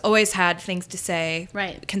leader does, always had things to say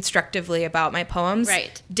Right. constructively about my poems.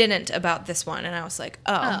 Right. Didn't about this one. And I was like,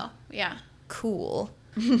 Oh, yeah. cool.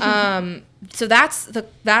 So that's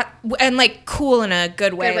and like cool in a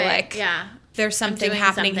good way. Good way, Like, yeah. there's something doing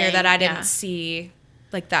happening here that something, I didn't yeah. see.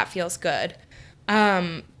 Like, that feels good.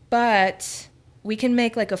 But we can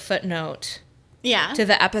make like a footnote Yeah. to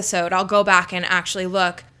the episode. I'll go back and actually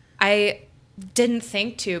look. I didn't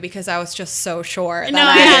think to, because I was just so sure that No, yeah,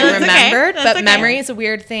 I that's okay. remembered. That's But okay. memory is a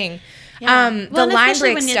weird thing. Yeah. Well, The and line especially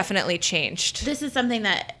when breaks it's- definitely changed. This is something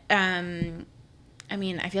that, I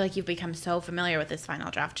mean, I feel like you've become so familiar with this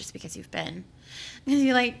final draft just because you've been, because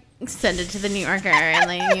you like send it to the New Yorker and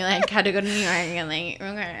like you like had to go to New York and like,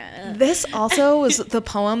 okay. This also was the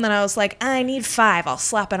poem that I was like, I need 5. I'll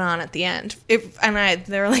slap it on at the end. They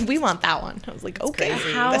were like, we want that one. I was like, okay,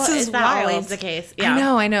 How this is that wild. always the case?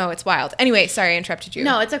 Yeah. I know, it's wild. Anyway, sorry, I interrupted you.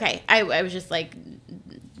 No, it's okay. I was just like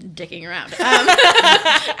dicking around,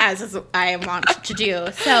 as is I want to do.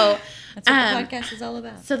 So That's what the podcast is all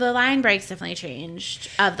about. So the line breaks definitely changed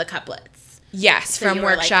of the couplets. Yes, So from you were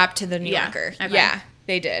workshop to the New Yeah, Yorker. okay. Yeah,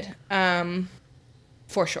 they did.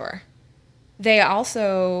 For sure. I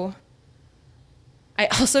also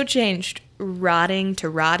changed rotting to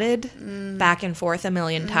rotted back and forth a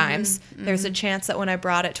million times. There's a chance that when I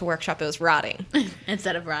brought it to workshop, it was rotting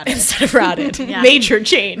Instead of rotted. instead of rotted. Yeah. Major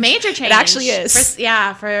change. Major change. It actually is.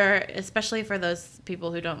 Especially for those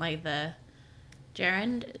people who don't like the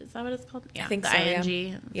gerund. Is that what it's called? Yeah, think the so, yeah.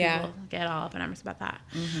 ing. Yeah. People get all up in arms about that.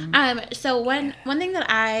 So one thing that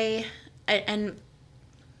and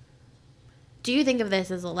do you think of this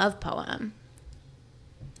as a love poem?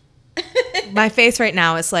 My face right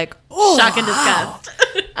now is like, oh, Shock and disgust.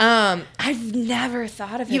 I've never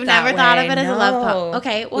thought of it You've that never thought way. of it as a love No. poem.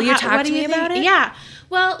 Okay. Well, Will you talk what to do me you about think? it? Yeah.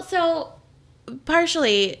 Well, so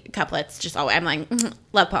partially couplets. Just always, I'm like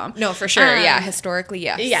love poem. No, for sure. Yeah, historically,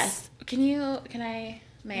 yes. Yes.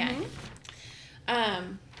 May I?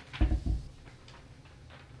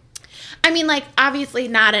 I mean, like, obviously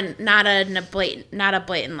not a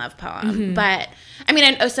blatant love poem, but I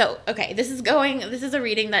mean, okay, this is a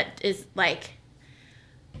reading that is like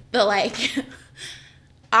the like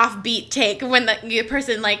offbeat take when the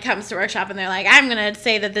person like comes to workshop and they're like, I'm gonna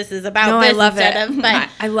say that this is about this I love instead it. of, but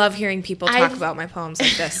I love hearing people talk about my poems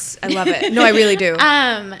like this. I love it. No, I really do.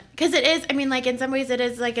 because it is, I mean, like in some ways it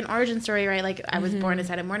is like an origin story, right? Like I was born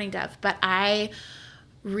inside a mourning dove, but I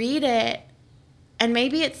read it, and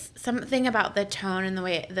maybe it's something about the tone and the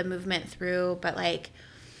way the movement through, but like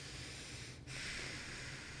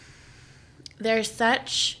there's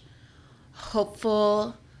such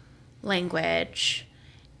hopeful language,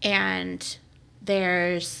 and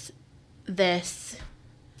there's this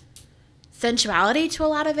sensuality to a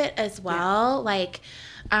lot of it as well. Yeah. Like,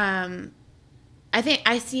 I think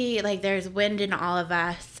I see like there's wind in all of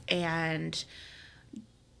us, and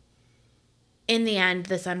in the end,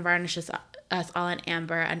 the sun varnishes us all in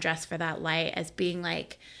amber, undressed for that light, as being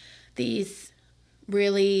like these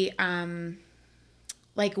really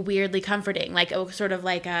like weirdly comforting, like sort of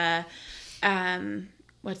like a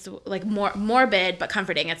more morbid but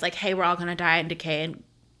comforting. It's like, hey, we're all gonna die and decay,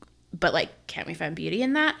 but like, can't we find beauty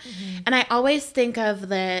in that? And I always think of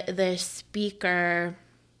the speaker.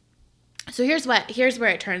 So here's where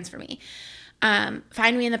it turns for me.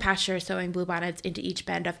 Find me in the pasture, sewing bluebonnets into each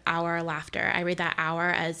bend of our laughter. I read that hour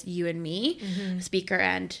as you and me, speaker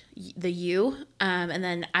and the you, and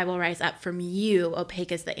then I will rise up from you,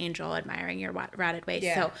 opaque as the angel, admiring your rotted ways.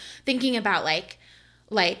 Yeah. So thinking about like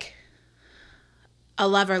a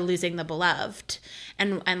lover losing the beloved,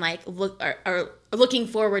 and like looking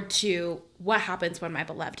forward to what happens when my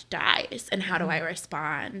beloved dies and how do I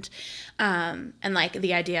respond, and like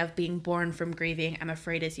the idea of being born from grieving. I'm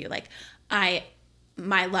afraid as you, like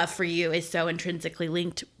my love for you is so intrinsically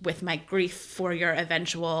linked with my grief for your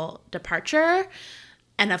eventual departure.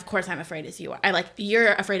 And of course I'm afraid as you are.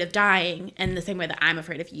 You're afraid of dying in the same way that I'm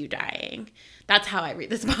afraid of you dying. That's how I read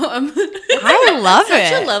this poem. I love it.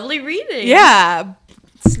 Such a lovely reading. Yeah.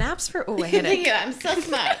 Snaps for I hit it. Thank you. I'm so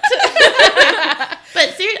smart.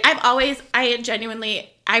 But seriously,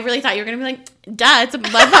 I really thought you were gonna be like, duh, it's a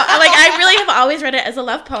love poem. Like, I really have always read it as a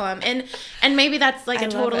love poem, and maybe that's like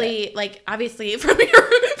like, obviously from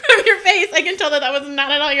your face, I can tell that was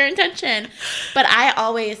not at all your intention. But I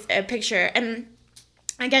always picture, and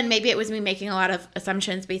again, maybe it was me making a lot of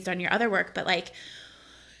assumptions based on your other work, but like,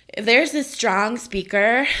 there's this strong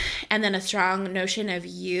speaker and then a strong notion of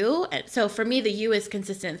you. So for me, the you is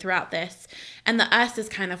consistent throughout this, and the us is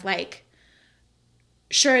kind of like,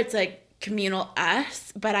 sure, it's like communal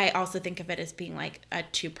us, but I also think of it as being like a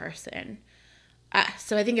two-person us.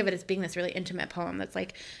 So I think of it as being this really intimate poem that's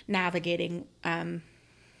like navigating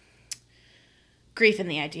grief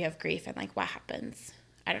and the idea of grief and like what happens.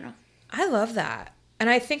 I don't know. I love that. And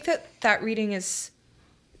I think that reading is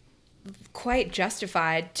quite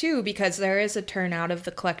justified too, because there is a turn out of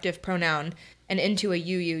the collective pronoun and into a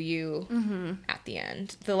you at the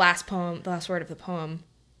end. The last word of the poem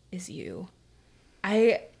is you.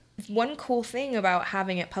 One cool thing about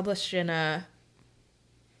having it published in a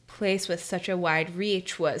place with such a wide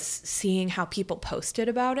reach was seeing how people posted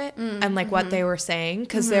about it and like what they were saying,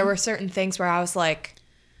 because there were certain things where I was like,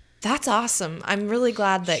 that's awesome. I'm really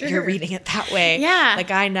glad that you're reading it that way. Yeah.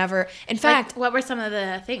 Like, I never, in fact, what were some of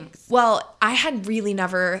the things? Well, I had really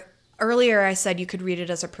never, earlier I said you could read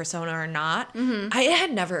it as a persona or not. It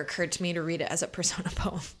had never occurred to me to read it as a persona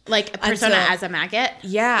poem. Like a persona as a maggot?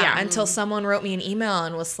 Yeah. Until someone wrote me an email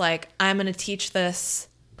and was like, I'm going to teach this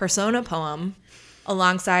persona poem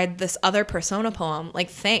alongside this other persona poem. Like,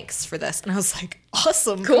 thanks for this. And I was like,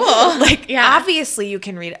 awesome. Cool. Like, obviously you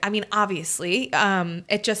can read it. I mean, obviously.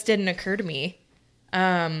 It just didn't occur to me.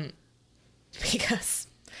 Because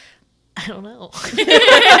I don't know.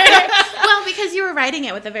 Well, because you were writing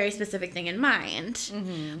it with a very specific thing in mind.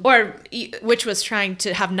 Which was trying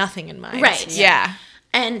to have nothing in mind. Right. Yeah.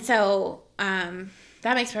 And so that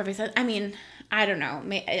makes perfect sense. I mean, I don't know.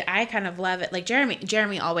 I kind of love it. Like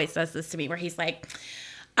Jeremy always does this to me, where he's like,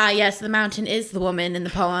 yes, the mountain is the woman in the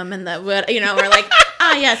poem, and we're like,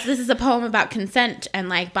 yes, this is a poem about consent and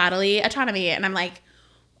like bodily autonomy. And I'm like,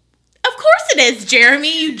 of course it is,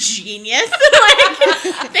 Jeremy, you genius. Like,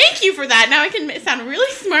 thank you for that. Now I can sound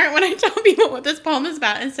really smart when I tell people what this poem is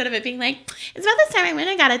about, instead of it being like, it's about this time I went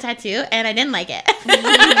and got a tattoo and I didn't like it.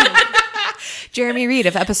 Jeremy Reed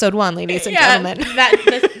of episode 1, ladies and gentlemen.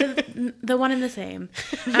 The one and the same.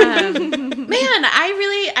 Man,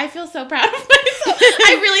 I feel so proud of myself.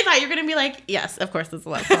 I really thought you were gonna be like, yes, of course it's a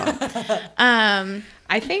love poem.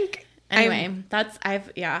 I think Anyway, that's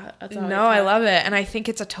all no, I love it, and I think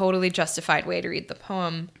it's a totally justified way to read the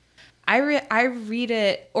poem. I read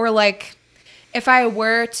it, or like, if I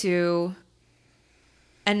were to,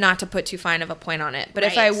 and not to put too fine of a point on it, but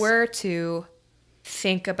if I Right. were to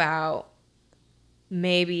think about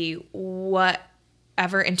maybe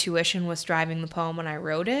whatever intuition was driving the poem when I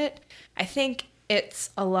wrote it, I think it's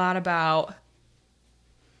a lot about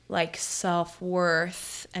like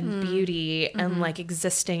self-worth and beauty and like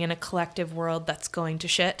existing in a collective world that's going to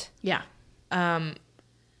shit. Yeah.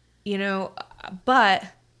 You know, but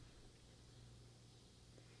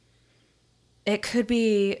it could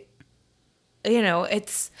be, you know,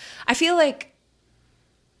 I feel like,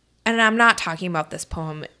 and I'm not talking about this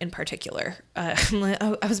poem in particular.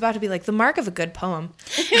 I was about to be like, the mark of a good poem.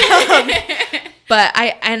 But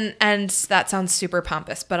and that sounds super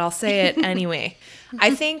pompous, but I'll say it anyway.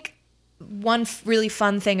 I think one really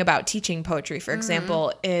fun thing about teaching poetry, for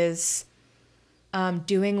example, is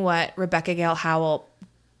doing what Rebecca Gale Howell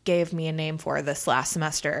gave me a name for this last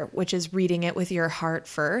semester, which is reading it with your heart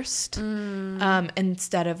first,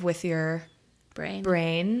 instead of with your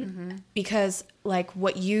brain. Because like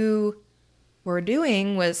what you were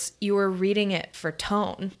doing was you were reading it for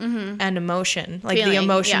tone and emotion, like the Feeling,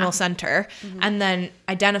 emotional center, and then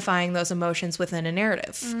identifying those emotions within a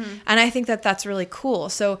narrative. And I think that that's really cool.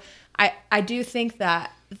 So I do think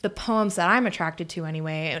that the poems that I'm attracted to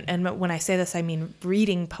anyway, and when I say this, I mean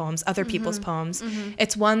reading poems, other people's poems,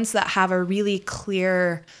 it's ones that have a really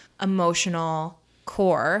clear emotional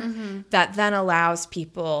core that then allows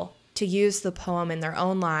people to use the poem in their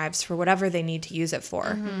own lives for whatever they need to use it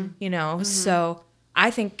for, you know? So I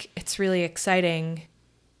think it's really exciting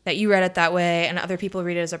that you read it that way and other people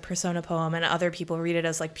read it as a persona poem and other people read it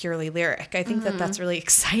as like purely lyric. I think that that's really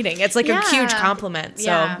exciting. It's like a huge compliment. So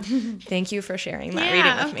Yeah. thank you for sharing that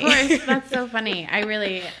reading with me. Of course. That's so funny. I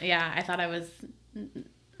thought I was,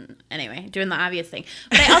 anyway, doing the obvious thing.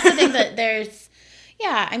 But I also think that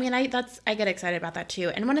I get excited about that too.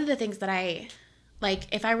 And one of the things that like,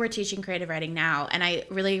 if I were teaching creative writing now, and I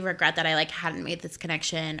really regret that I like hadn't made this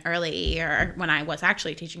connection early or when I was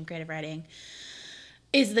actually teaching creative writing,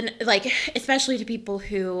 is like, especially to people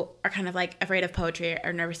who are kind of like afraid of poetry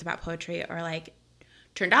or nervous about poetry or like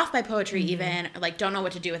turned off by poetry even, or like don't know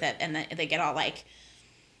what to do with it, and they get all like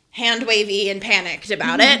hand wavy and panicked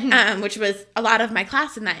about it, which was a lot of my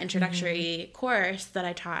class in that introductory course that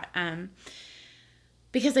I taught.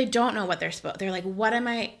 Because they don't know what they're like, what am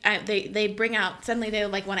they bring out, suddenly they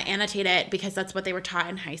like want to annotate it because that's what they were taught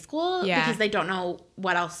in high school, because they don't know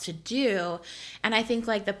what else to do. And I think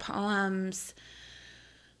like the poems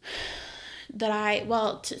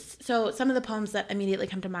that so some of the poems that immediately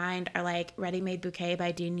come to mind are like Ready Made Bouquet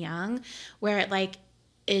by Dean Young, where it like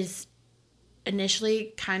is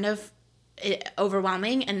initially kind of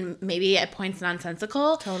overwhelming and maybe at points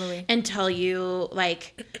nonsensical, Totally, until you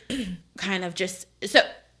like kind of just, so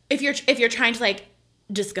if you're trying to like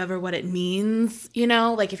discover what it means, you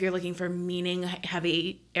know, like if you're looking for meaning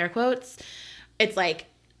heavy air quotes, it's like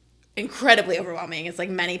incredibly overwhelming. It's like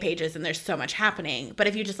many pages and there's so much happening. But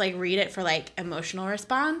if you just like read it for like emotional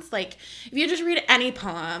response, like if you just read any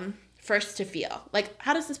poem first to feel, like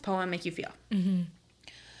how does this poem make you feel?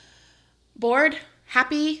 Bored,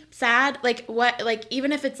 happy, sad, like what, like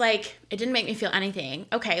even if it's like it didn't make me feel anything,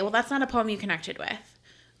 okay, well that's not a poem you connected with,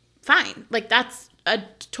 fine, like that's a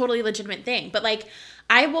totally legitimate thing. But like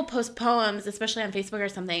I will post poems, especially on Facebook or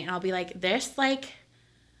something, and I'll be like, this like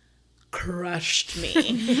crushed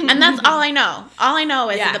me. And that's all I know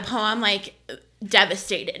is that the poem like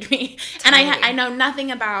devastated me. Totally. And I know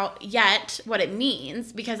nothing about yet what it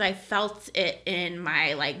means because I felt it in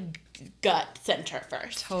my like gut center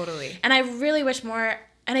first. Totally. And I really wish more,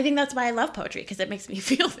 and I think that's why I love poetry, because it makes me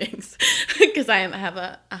feel things, because I have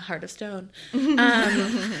a heart of stone.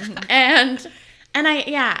 And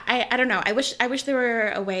I don't know. I wish there were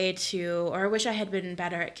a way to, or I wish I had been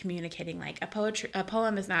better at communicating. Like a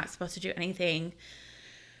poem is not supposed to do anything.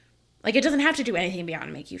 Like it doesn't have to do anything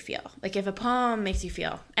beyond make you feel. Like if a poem makes you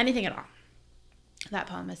feel anything at all, that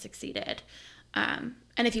poem has succeeded.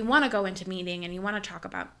 And if you want to go into meaning and you want to talk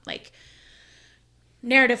about like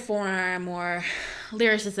narrative form or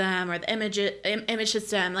lyricism or the image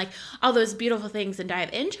system, like all those beautiful things, and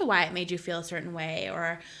dive into why it made you feel a certain way,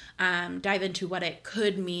 or dive into what it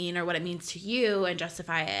could mean or what it means to you and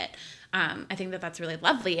justify it. I think that that's really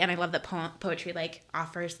lovely, and I love that poetry like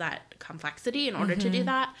offers that complexity in order to do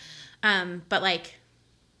that. But like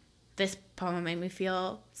this poem made me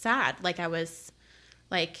feel sad, like I was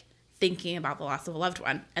like thinking about the loss of a loved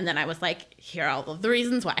one. And then I was like, here are all of the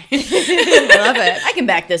reasons why. I love it. I can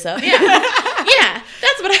back this up. Yeah. Yeah.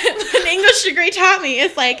 That's what an English degree taught me.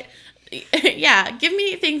 It's like, yeah, give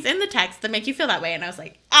me things in the text that make you feel that way. And I was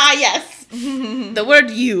like, yes. The word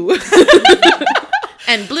you.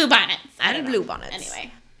 And blue bonnets. I don't know. Blue bonnets.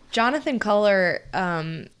 Anyway. Jonathan Culler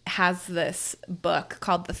has this book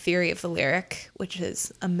called The Theory of the Lyric, which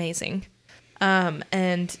is amazing. And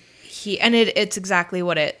it's exactly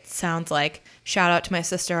what it sounds like. Shout out to my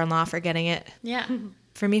sister-in-law for getting it Yeah.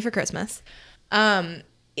 for me for Christmas. And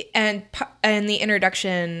in the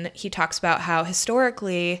introduction, he talks about how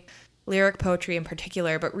historically lyric poetry in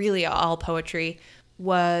particular, but really all poetry,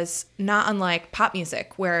 was not unlike pop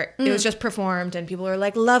music, where it was just performed and people were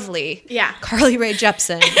like, lovely. Yeah. Carly Rae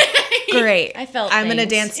Jepsen. Great. I felt I'm going to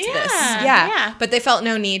things. dance to this. Yeah, Yeah. yeah. But they felt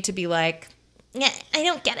no need to be like, yeah, I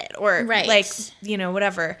don't get it. Or Right. like,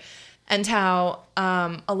 whatever. And how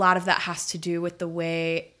a lot of that has to do with the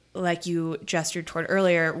way, like you gestured toward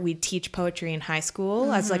earlier, we teach poetry in high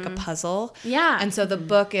school as like a puzzle. Yeah. And so the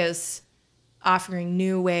book is offering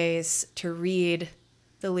new ways to read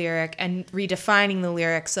the lyric and redefining the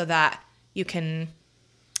lyric so that you can,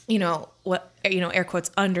 air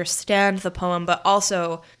quotes, understand the poem, but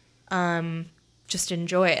also just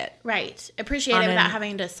enjoy it. Right. Appreciate it without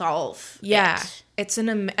having to solve it.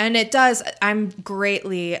 And it does. I'm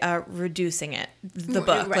greatly reducing it, the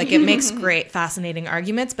book. Right. Like it makes great, fascinating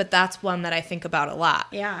arguments, but that's one that I think about a lot.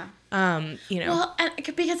 Yeah. Well, and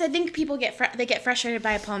because I think people get frustrated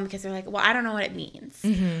by a poem because they're like, well, I don't know what it means,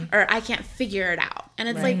 or I can't figure it out, and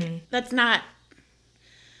it's like that's not.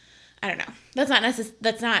 I don't know.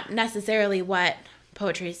 That's not necessarily what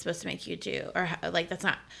poetry is supposed to make you do, or like that's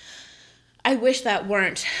not. I wish that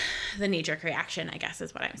weren't the knee-jerk reaction, I guess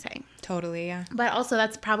is what I'm saying. totally, yeah. But also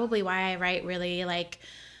that's probably why I write really like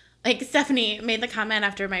Stephanie made the comment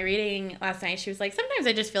after my reading last night. She was like, sometimes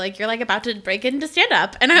I just feel like you're like about to break into stand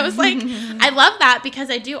up. And I was like, I love that because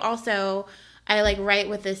I do also, I like write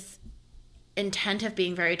with this intent of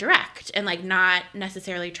being very direct and like not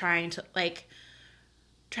necessarily trying to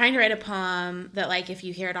write a poem that like if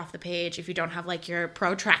you hear it off the page, if you don't have like your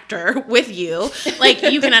protractor with you, like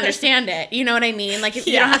you can understand it. You know what I mean? Like if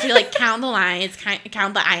you don't have to like count the lines,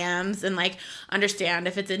 count the iambs, and like understand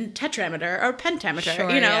if it's in tetrameter or pentameter. Sure,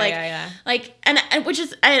 you know, yeah. like and which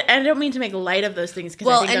is I don't mean to make light of those things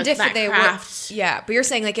because I think if that they craft. but you're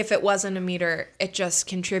saying like if it wasn't a meter, it just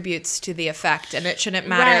contributes to the effect, and it shouldn't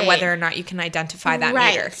matter Right. whether or not you can identify that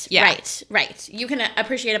right, meter. Yeah, right. You can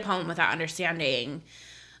appreciate a poem without understanding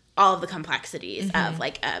all of the complexities of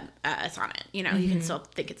like a sonnet. You know, you can still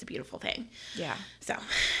think it's a beautiful thing. yeah. So,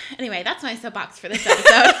 anyway, that's my soapbox for this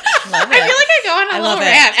episode. I feel like I go on a love little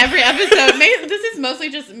it. rant every episode. This is mostly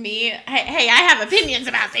just me. Hey, I have opinions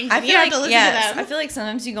about things. I And feel you like have to listen to them. I feel like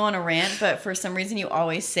sometimes you go on a rant, but for some reason you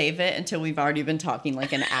always save it until we've already been talking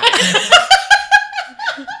like an hour.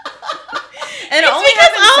 And It's only because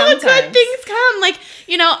all happens the good sometimes. things come. Like,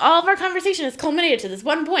 you know, all of our conversation has culminated to this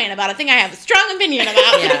one point about a thing I have a strong opinion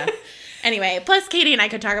about. Yeah. Anyway, plus Katie and I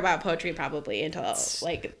could talk about poetry probably until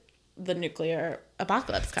like the nuclear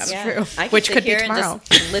apocalypse comes. Yeah. True. I Which sit could be here and tomorrow.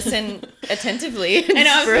 just listen attentively. I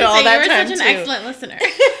know. I was for going to all say, that you were time such an too. excellent listener.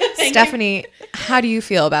 Stephanie, how do you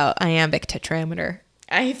feel about iambic tetrameter?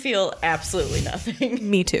 I feel absolutely nothing.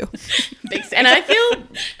 Me too. Big And I feel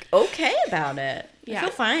okay about it. Yeah. I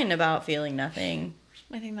feel fine about feeling nothing.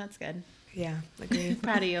 I think that's good. Yeah, agree.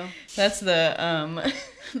 Proud of you. That's the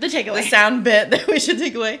The takeaway. the sound bit that we should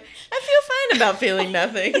take away. I feel fine about feeling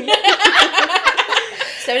nothing.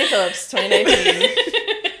 Stephanie Phillips, 2019.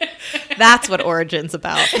 That's what Origin's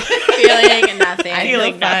about. Feeling nothing. I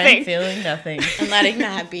feel fine feeling nothing. And letting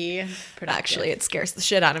that be productive. Actually, it scares the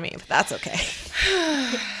shit out of me, but that's okay.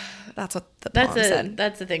 That's what the That's poem said.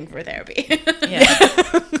 that's the thing for therapy. Yeah.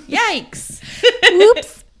 Yikes.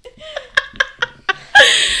 Whoops.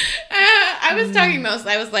 I was talking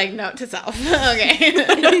mostly. I was like, note to self.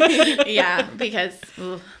 Okay. Yeah, because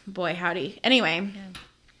ooh, boy, howdy. Anyway.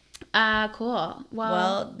 Cool.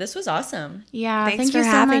 Well, this was awesome. Yeah, Thanks thank for you so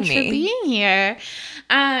having much me. for being here.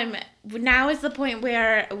 Now is the point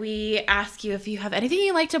where we ask you if you have anything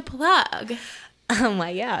you'd like to plug. I'm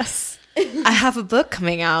like, yes. I have a book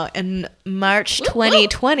coming out in March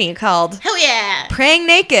 2020 called Hell yeah! Praying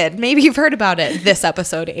Naked. Maybe you've heard about it this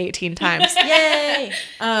episode 18 times. Yay.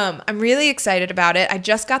 I'm really excited about it. I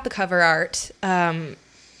just got the cover art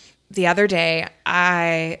the other day.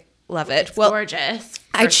 I love it. It's gorgeous.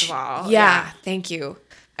 First of all, yeah, thank you.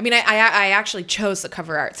 I mean, I actually chose the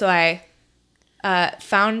cover art. So I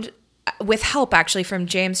found, with help actually from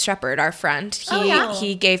James Shepard, our friend,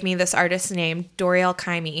 he gave me this artist named Doriel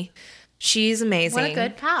Kaimi. She's amazing. What a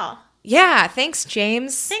good pal. Yeah, thanks,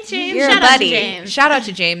 James. Thanks, James. You're Shout a out to buddy. James. Shout out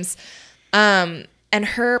to James. And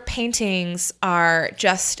her paintings are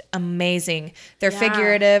just amazing. They're Yeah.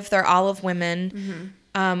 figurative. They're all of women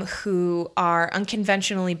who are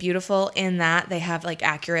unconventionally beautiful in that they have like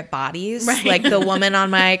accurate bodies. Right. Like the woman on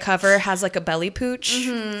my cover has like a belly pooch.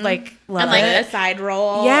 Like, love And like it. a side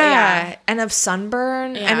roll. Yeah, and of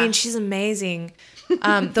sunburn. Yeah. I mean, she's amazing.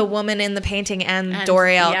 The woman in the painting and And-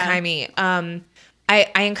 Doriel yeah. Kaimi.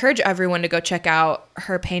 I encourage everyone to go check out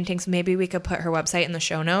her paintings. Maybe we could put her website in the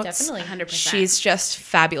show notes. Definitely. 100%. She's just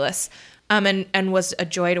fabulous. And was a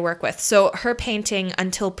joy to work with. So her painting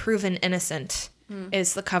Until Proven Innocent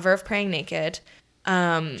is the cover of Praying Naked.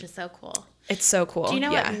 Which is so cool. It's so cool. Do you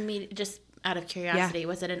know yeah. what, just out of curiosity,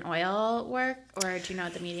 was it an oil work or do you know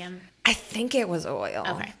the medium? I think it was oil.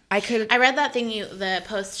 Okay. I I read that thing the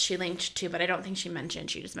post she linked to, but I don't think she mentioned.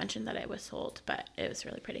 She just mentioned that it was sold, but it was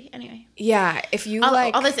really pretty. Anyway, yeah, if you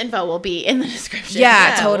all this info will be in the description.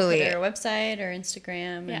 Yeah, We'll totally. put our website or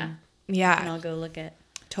Instagram. Yeah. yeah. And I'll go look at.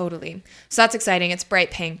 Totally. So that's exciting. It's bright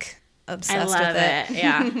pink. I Obsessed love with it. it.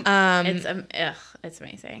 Yeah. It's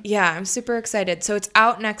amazing. Yeah, I'm super excited. So it's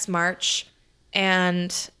out next March and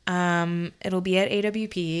it'll be at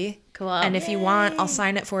AWP. Cool. And if you want, I'll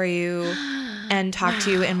sign it for you and talk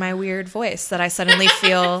to you in my weird voice that I suddenly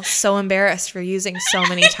feel so embarrassed for using so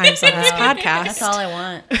many times on this podcast. That's all I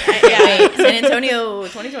want. Yeah. Wait, San Antonio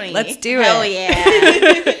 2020. Let's do Hell it.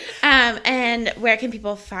 yeah. And where can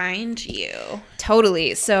people find you?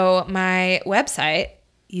 Totally. So my website,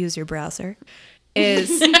 use your browser,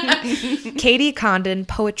 is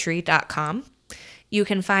katiecondonpoetry.com. You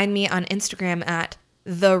can find me on Instagram at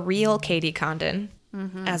the real Katie Condon,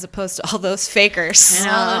 as opposed to all those fakers. I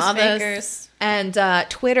know, all those all those- fakers. And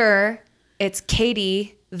Twitter, it's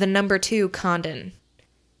Katie, the number 2 Condon.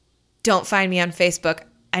 Don't find me on Facebook.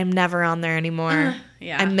 I'm never on there anymore.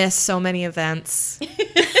 yeah. I miss so many events.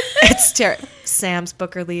 It's terrible. Sam's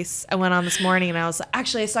book release. I went on this morning and I was like,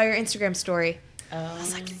 actually, I saw your Instagram story. I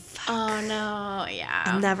was like, Oh no. Yeah.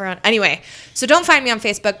 I'm never on. Anyway, so don't find me on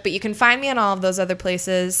Facebook, but you can find me on all of those other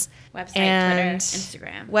places. Website, And Twitter,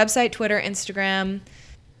 Instagram. Website, Twitter, Instagram.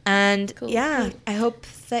 And Cool. yeah, I hope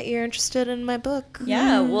that you're interested in my book.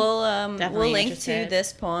 Yeah, we'll Definitely link interested. to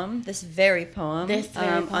this poem, this very poem, This very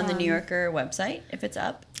on the poem. New Yorker website if it's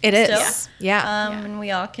up. It is. still. Yeah. Yeah. And we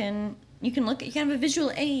all can. You can look. You can have a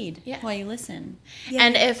visual aid Yeah. while you listen.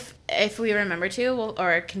 And if we remember to,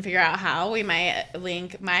 or can figure out how, we might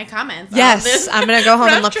link my comments. Yes, on this I'm gonna go home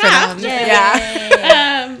and rough look for them. draft.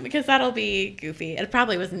 Yeah. Because that'll be goofy. It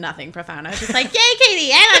probably was nothing profound. I was just like, "Yay,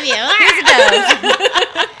 Katie, I love you."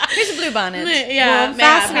 Here's a blue bonnet. Yeah, I'm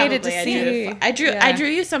fascinated to probably. see. I drew Yeah. I drew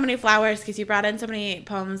you so many flowers because you brought in so many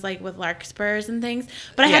poems like with larkspurs and things.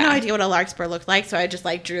 But I had no Yeah. idea what a larkspur looked like, so I just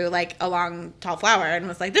like drew like a long tall flower and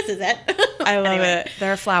was like, "This is it." I love Anyway. it.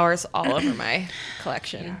 There are flowers all over my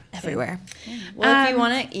collection, everywhere. Well, if you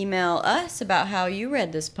want to email us about how you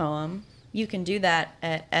read this poem, you can do that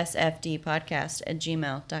at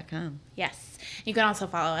sfdpodcast@gmail.com. Yes. You can also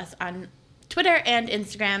follow us on Twitter and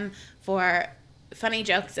Instagram for funny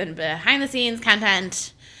jokes and behind the scenes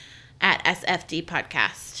content at SFD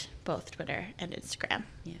Podcast, both Twitter and Instagram.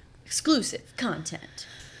 Yeah. Exclusive content.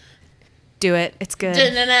 Do it. It's good. For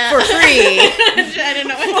Free. I don't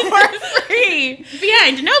know what for free.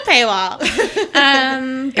 Behind no paywall.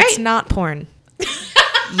 Great. It's not porn.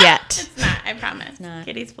 Yet. It's not, I promise. not.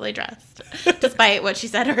 Katie's fully dressed, despite what she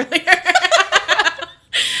said earlier.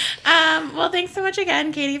 Well, thanks so much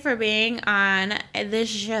again, Katie, for being on this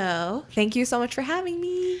show. Thank you so much for having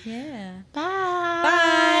me. Yeah.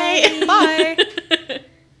 Bye. Bye.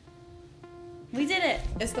 We did it.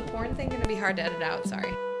 Is the porn thing going to be hard to edit out?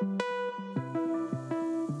 Sorry.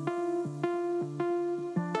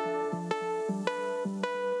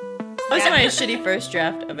 That was my shitty first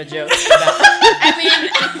draft of a joke. I mean,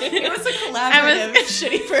 It was a collaborative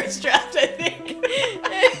shitty first draft, I think.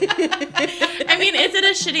 I mean, is it a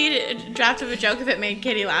shitty draft of a joke if it made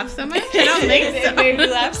Katie laugh so much? I don't think so. It made me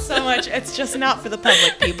laugh so much. It's just not for the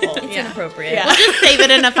public people. It's inappropriate. Yeah. We'll just save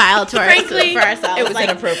it in a file for ourselves. It was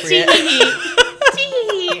inappropriate.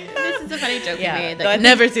 Tee-hee-hee. This is a funny joke Yeah, we made though that I would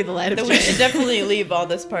never see the light of We day. should definitely leave all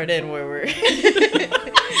this part in where we're talking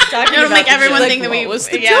It'll about make the everyone joke. think that we what was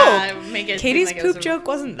the joke. Make it seem Katie's like it was poop a- joke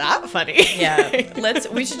wasn't that funny. Yeah,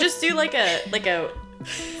 we should just do like a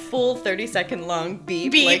full 30-second long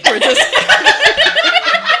beep. Beep. Like we're just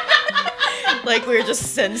like we're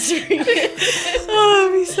just censoring it. Oh,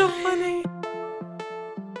 that'd be so funny.